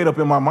 I made up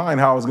in my mind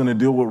how I was going to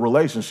deal with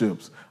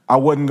relationships. I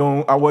was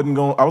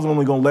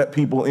only going to let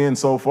people in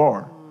so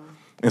far.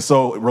 And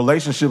so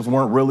relationships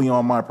weren't really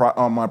on my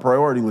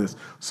priority list.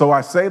 So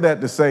I say that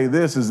to say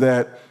this is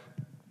that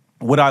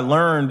what I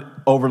learned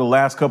over the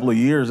last couple of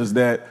years is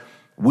that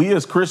we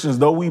as Christians,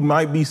 though we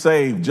might be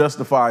saved,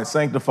 justified,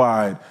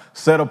 sanctified,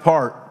 set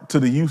apart to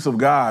the use of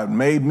God,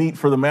 made meet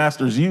for the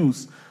master's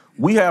use,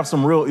 we have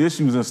some real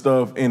issues and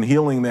stuff in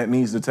healing that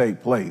needs to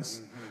take place.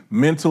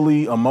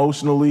 Mentally,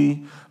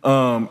 emotionally,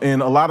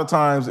 and a lot of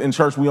times in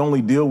church we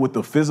only deal with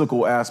the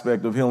physical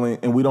aspect of healing,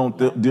 and we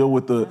don't deal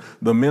with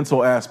the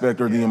mental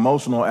aspect or the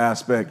emotional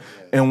aspect.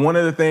 And one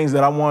of the things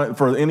that I want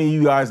for any of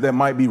you guys that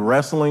might be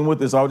wrestling with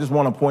this, I just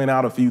want to point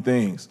out a few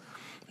things.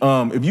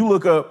 If you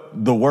look up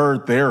the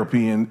word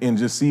therapy and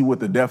just see what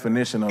the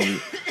definition of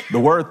it, the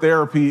word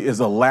therapy is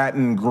a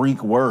Latin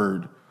Greek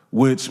word,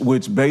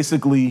 which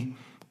basically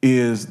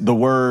is the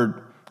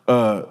word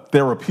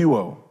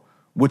therapeuo,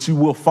 which you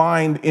will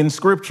find in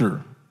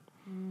Scripture.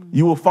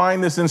 You will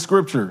find this in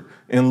Scripture.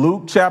 In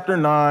Luke chapter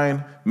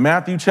 9,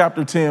 Matthew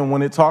chapter 10,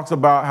 when it talks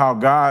about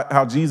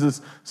how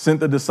Jesus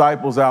sent the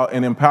disciples out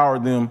and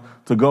empowered them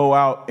to go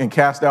out and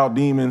cast out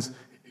demons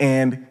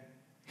and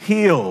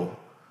heal.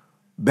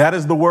 That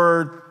is the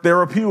word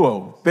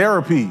therapeuo,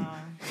 therapy,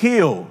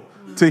 heal,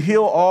 to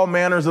heal all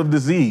manners of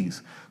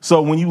disease.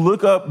 So when you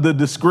look up the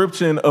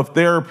description of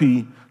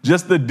therapy,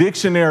 just the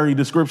dictionary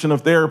description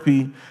of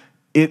therapy,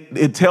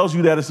 it tells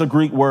you that it's a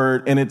Greek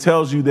word, and it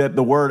tells you that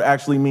the word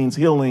actually means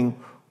healing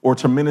or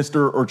to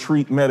minister or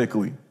treat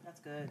medically. That's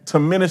good. To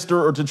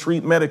minister or to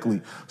treat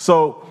medically.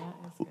 So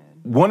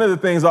one of the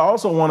things I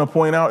also want to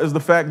point out is the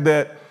fact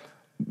that,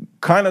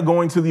 kind of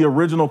going to the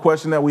original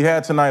question that we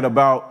had tonight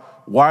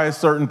about why is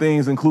certain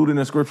things included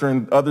in Scripture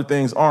and other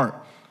things aren't.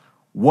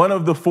 One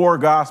of the 4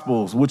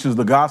 Gospels, which is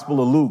the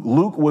Gospel of Luke,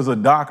 Luke was a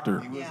doctor.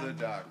 He was a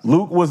doctor.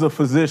 Luke was a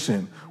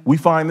physician. We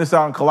find this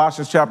out in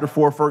Colossians chapter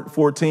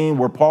 4:14,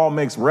 where Paul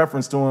makes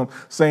reference to him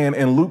saying,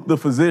 and Luke the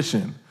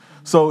physician.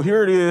 So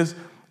here it is.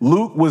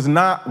 Luke was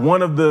not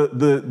one of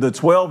the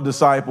 12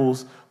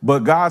 disciples,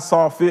 but God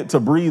saw fit to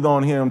breathe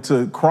on him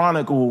to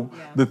chronicle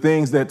the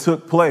things that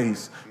took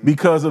place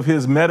because of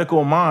his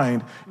medical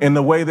mind and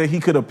the way that he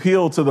could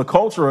appeal to the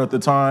culture at the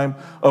time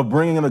of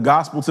bringing the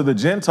gospel to the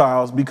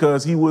Gentiles,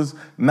 because he was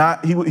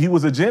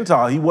a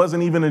Gentile. He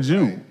wasn't even a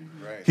Jew.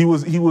 Right.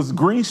 He was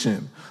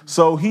Grecian.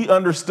 So he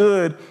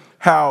understood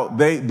how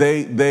they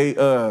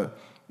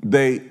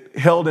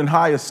held in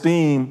high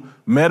esteem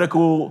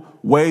medical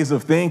ways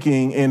of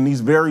thinking and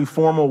these very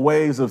formal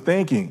ways of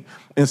thinking.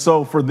 And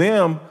so for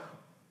them,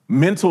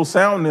 mental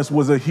soundness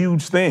was a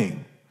huge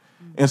thing.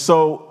 And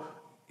so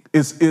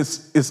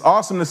it's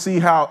awesome to see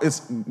how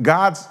it's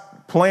God's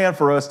plan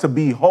for us to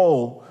be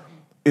whole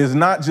is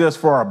not just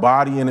for our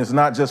body and it's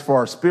not just for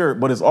our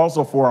spirit, but it's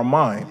also for our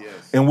mind,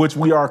 in which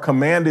we are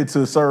commanded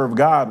to serve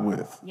God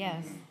with.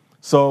 Yes.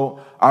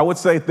 So I would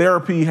say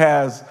therapy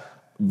is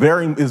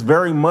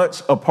very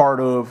much a part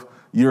of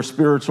your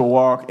spiritual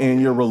walk and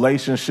your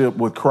relationship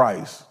with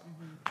Christ.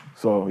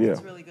 So, yeah.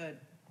 It's really good.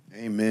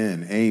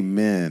 Amen.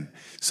 Amen.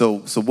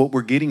 So what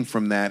we're getting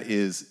from that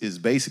is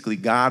basically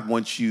God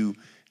wants you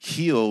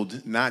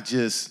healed, not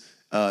just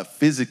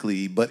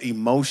physically, but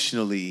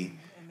emotionally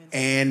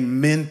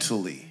and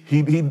mentally.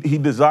 He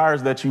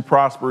desires that you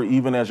prosper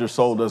even as your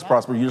soul does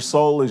prosper. Your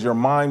soul is your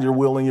mind, your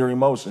will, and your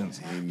emotions.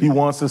 Amen. He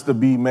wants us to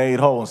be made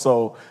whole. And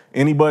so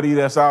anybody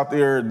that's out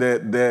there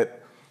that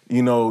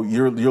you know,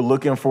 you're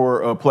looking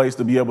for a place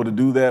to be able to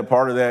do that,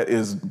 part of that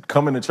is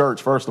coming to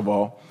church, first of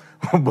all.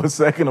 But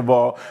second of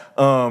all,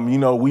 you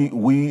know,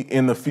 we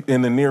in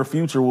the near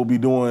future will be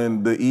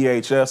doing the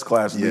EHS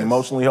classes, the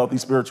emotionally healthy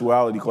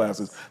spirituality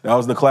classes. That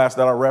was the class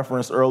that I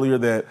referenced earlier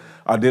that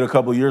I did a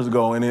couple of years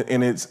ago, and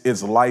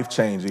it's life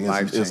changing.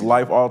 It's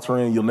life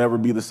altering. You'll never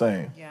be the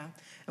same. Yeah,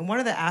 and one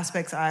of the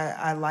aspects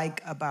I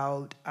like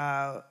about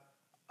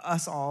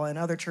us all and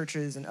other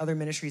churches and other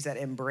ministries that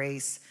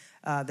embrace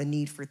the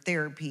need for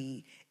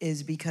therapy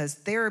is because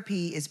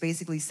therapy is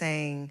basically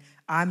saying,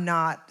 I'm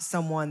not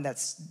someone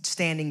that's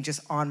standing just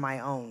on my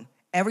own.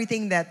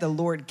 Everything that the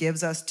Lord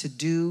gives us to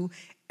do,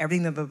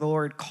 everything that the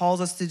Lord calls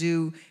us to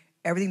do,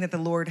 everything that the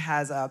Lord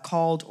has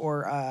called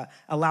or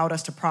allowed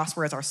us to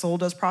prosper as our soul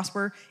does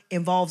prosper,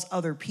 involves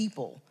other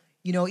people.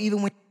 You know,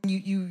 even when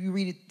you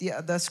read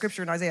the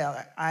scripture in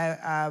Isaiah,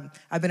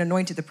 I've been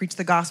anointed to preach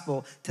the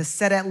gospel, to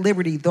set at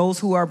liberty those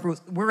who are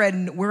bruised.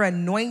 We're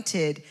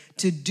anointed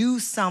to do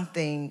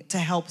something to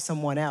help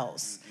someone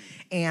else.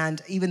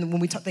 And even when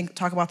we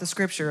talk about the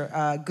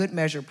scripture, good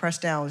measure,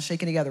 pressed down,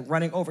 shaken together,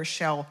 running over,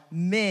 shall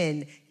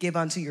men give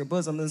unto your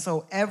bosom. And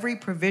so every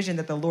provision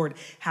that the Lord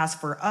has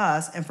for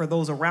us and for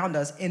those around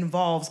us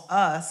involves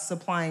us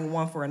supplying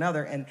one for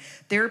another. And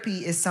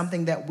therapy is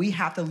something that we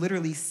have to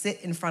literally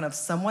sit in front of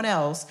someone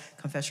else,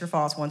 confess your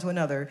faults one to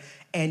another,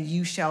 and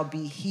you shall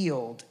be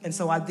healed. And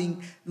so I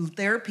think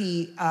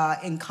therapy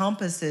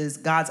encompasses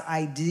God's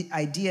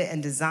idea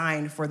and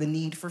design for the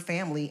need for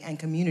family and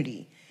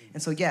community.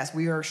 And so, yes,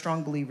 we are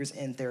strong believers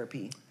in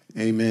therapy.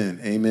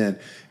 Amen. Amen.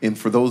 And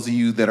for those of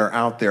you that are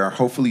out there,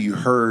 hopefully you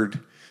heard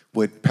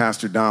what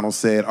Pastor Donald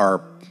said,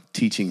 our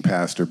teaching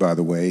pastor, by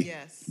the way.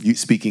 Yes. You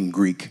speaking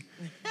Greek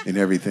and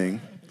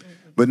everything.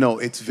 But no,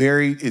 it's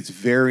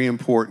very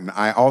important.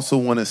 I also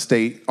want to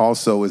state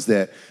also is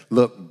that,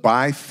 look,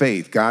 by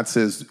faith, God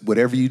says,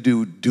 whatever you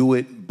do, do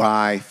it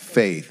by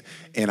faith.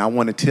 And I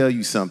want to tell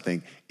you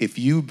something. If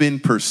you've been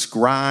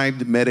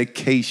prescribed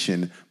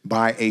medication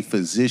by a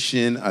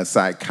physician, a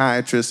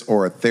psychiatrist,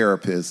 or a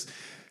therapist,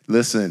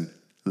 listen.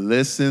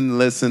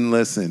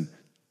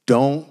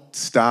 Don't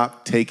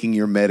stop taking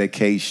your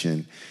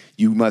medication.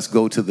 You must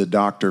go to the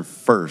doctor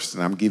first.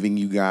 And I'm giving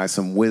you guys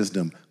some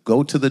wisdom.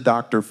 Go to the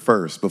doctor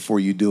first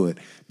before you do it.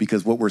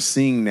 Because what we're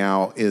seeing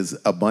now is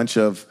a bunch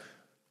of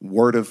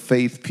word of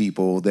faith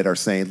people that are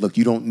saying, look,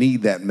 you don't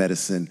need that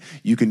medicine.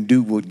 You can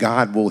do what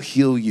God will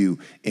heal you.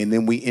 And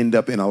then we end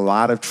up in a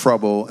lot of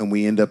trouble and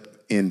we end up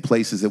in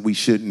places that we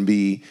shouldn't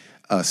be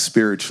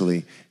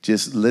spiritually.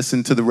 Just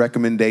listen to the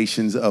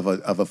recommendations of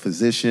a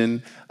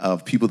physician,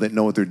 of people that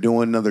know what they're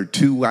doing. Another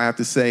two I have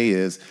to say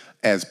is,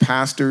 as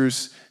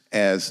pastors,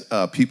 as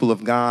people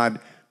of God,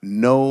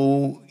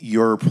 know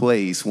your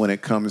place when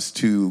it comes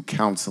to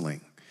counseling.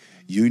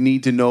 You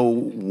need to know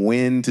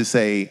when to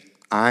say,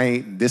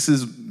 this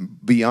is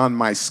beyond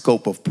my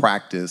scope of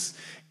practice,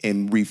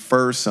 and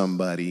refer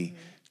somebody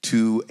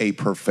to a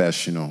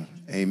professional.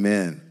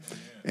 Amen.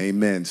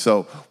 Amen.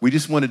 So we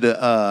just wanted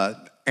to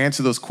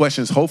answer those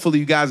questions. Hopefully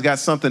you guys got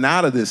something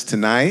out of this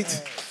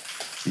tonight.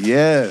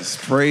 Yes.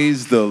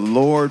 Praise the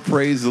Lord.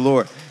 Praise the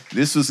Lord.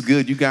 This was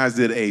good. You guys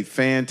did a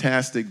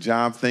fantastic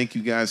job. Thank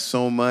you guys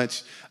so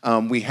much.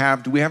 Do we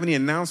have any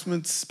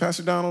announcements,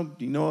 Pastor Donald?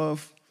 Do you know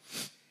of?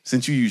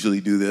 since you usually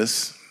do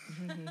this.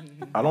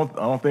 I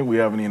don't think we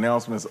have any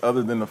announcements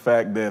other than the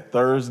fact that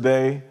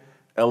Thursday,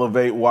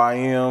 Elevate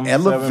YM,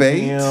 7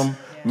 p.m.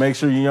 Make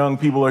sure your young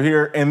people are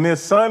here. And this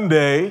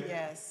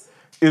Sunday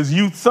is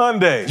Youth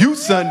Sunday. Youth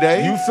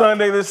Sunday. Youth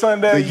Sunday this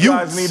Sunday. You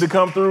guys need to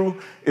come through.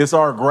 It's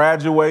our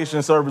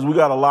graduation service. We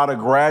got a lot of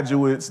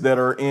graduates that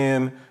are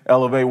in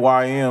Elevate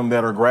YM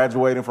that are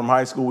graduating from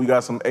high school. We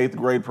got some 8th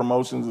grade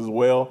promotions as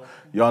well.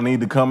 Y'all need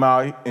to come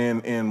out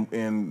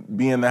and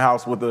be in the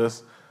house with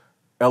us.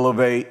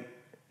 Elevate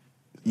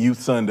Youth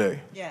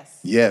Sunday.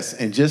 Yes,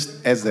 and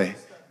just as a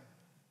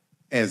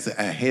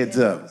heads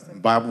up,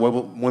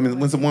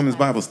 when's the women's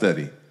Bible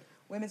study?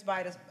 Women's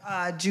Bible,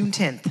 June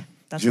 10th.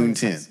 That's June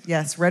 10th.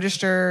 Yes,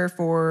 register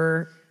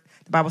for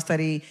the Bible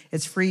study.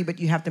 It's free, but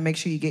you have to make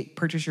sure you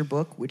purchase your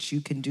book, which you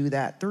can do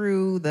that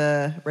through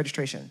the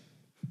registration.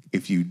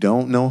 If you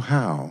don't know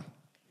how,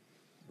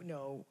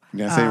 no.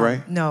 Did I say it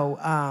right?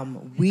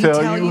 No, we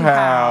tell you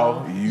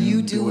how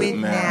you do it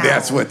now.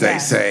 That's what they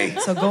say.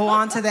 So go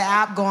on to the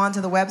app, go on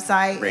to the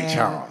website, Ray and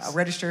Charles.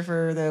 Register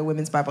for the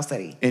Women's Bible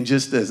Study. And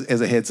just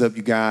as a heads up,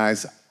 you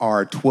guys,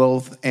 our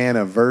 12th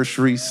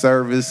anniversary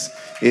service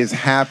is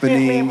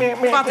happening. We're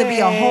about to be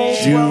a whole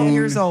 12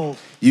 years old.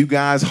 You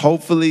guys,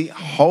 hopefully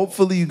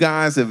you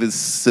guys have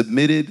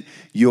submitted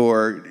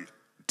your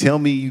tell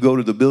me you go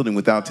to the building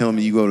without telling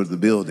me you go to the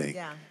building.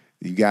 Yeah.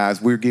 You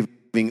guys, we're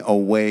giving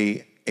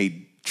away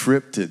a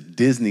trip to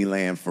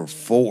Disneyland for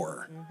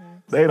 4.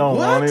 They don't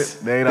want it.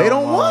 They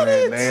don't want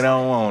it. They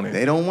don't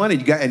want it.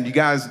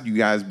 You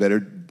guys better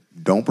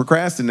don't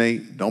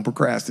procrastinate. Don't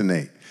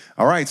procrastinate.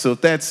 All right, so if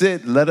that's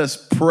it, let us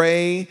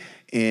pray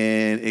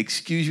and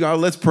excuse you all.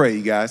 Let's pray,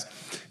 you guys.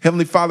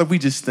 Heavenly Father, we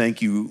just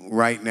thank you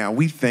right now.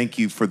 We thank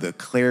you for the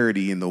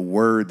clarity in the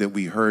word that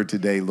we heard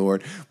today,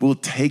 Lord. We'll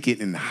take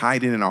it and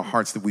hide it in our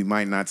hearts that we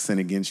might not sin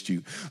against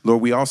you.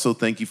 Lord, we also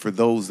thank you for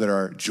those that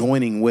are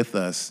joining with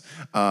us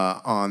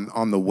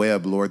on the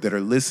web, Lord, that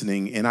are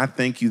listening. And I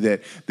thank you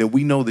that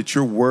we know that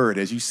your word,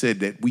 as you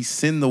said, that we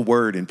send the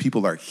word and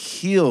people are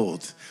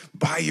healed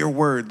by your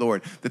word,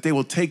 Lord, that they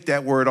will take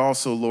that word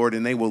also, Lord,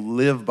 and they will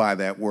live by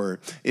that word.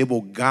 It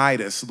will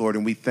guide us, Lord,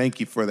 and we thank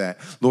you for that.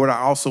 Lord, I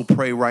also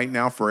pray right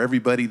now for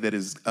everybody that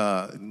is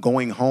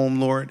going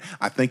home, Lord.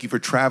 I thank you for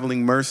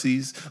traveling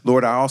mercies.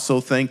 Lord, I also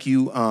thank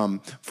you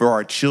for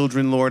our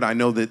children, Lord. I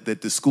know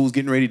that the school's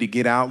getting ready to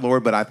get out,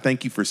 Lord, but I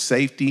thank you for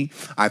safety.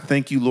 I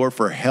thank you, Lord,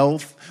 for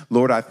health.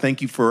 Lord, I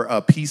thank you for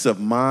a peace of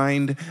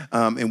mind,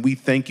 and we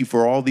thank you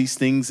for all these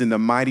things in the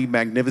mighty,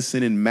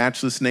 magnificent, and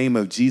matchless name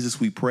of Jesus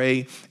we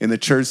pray. And the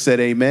church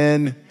said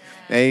amen.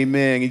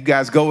 Amen. You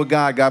guys go with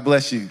God. God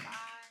bless you.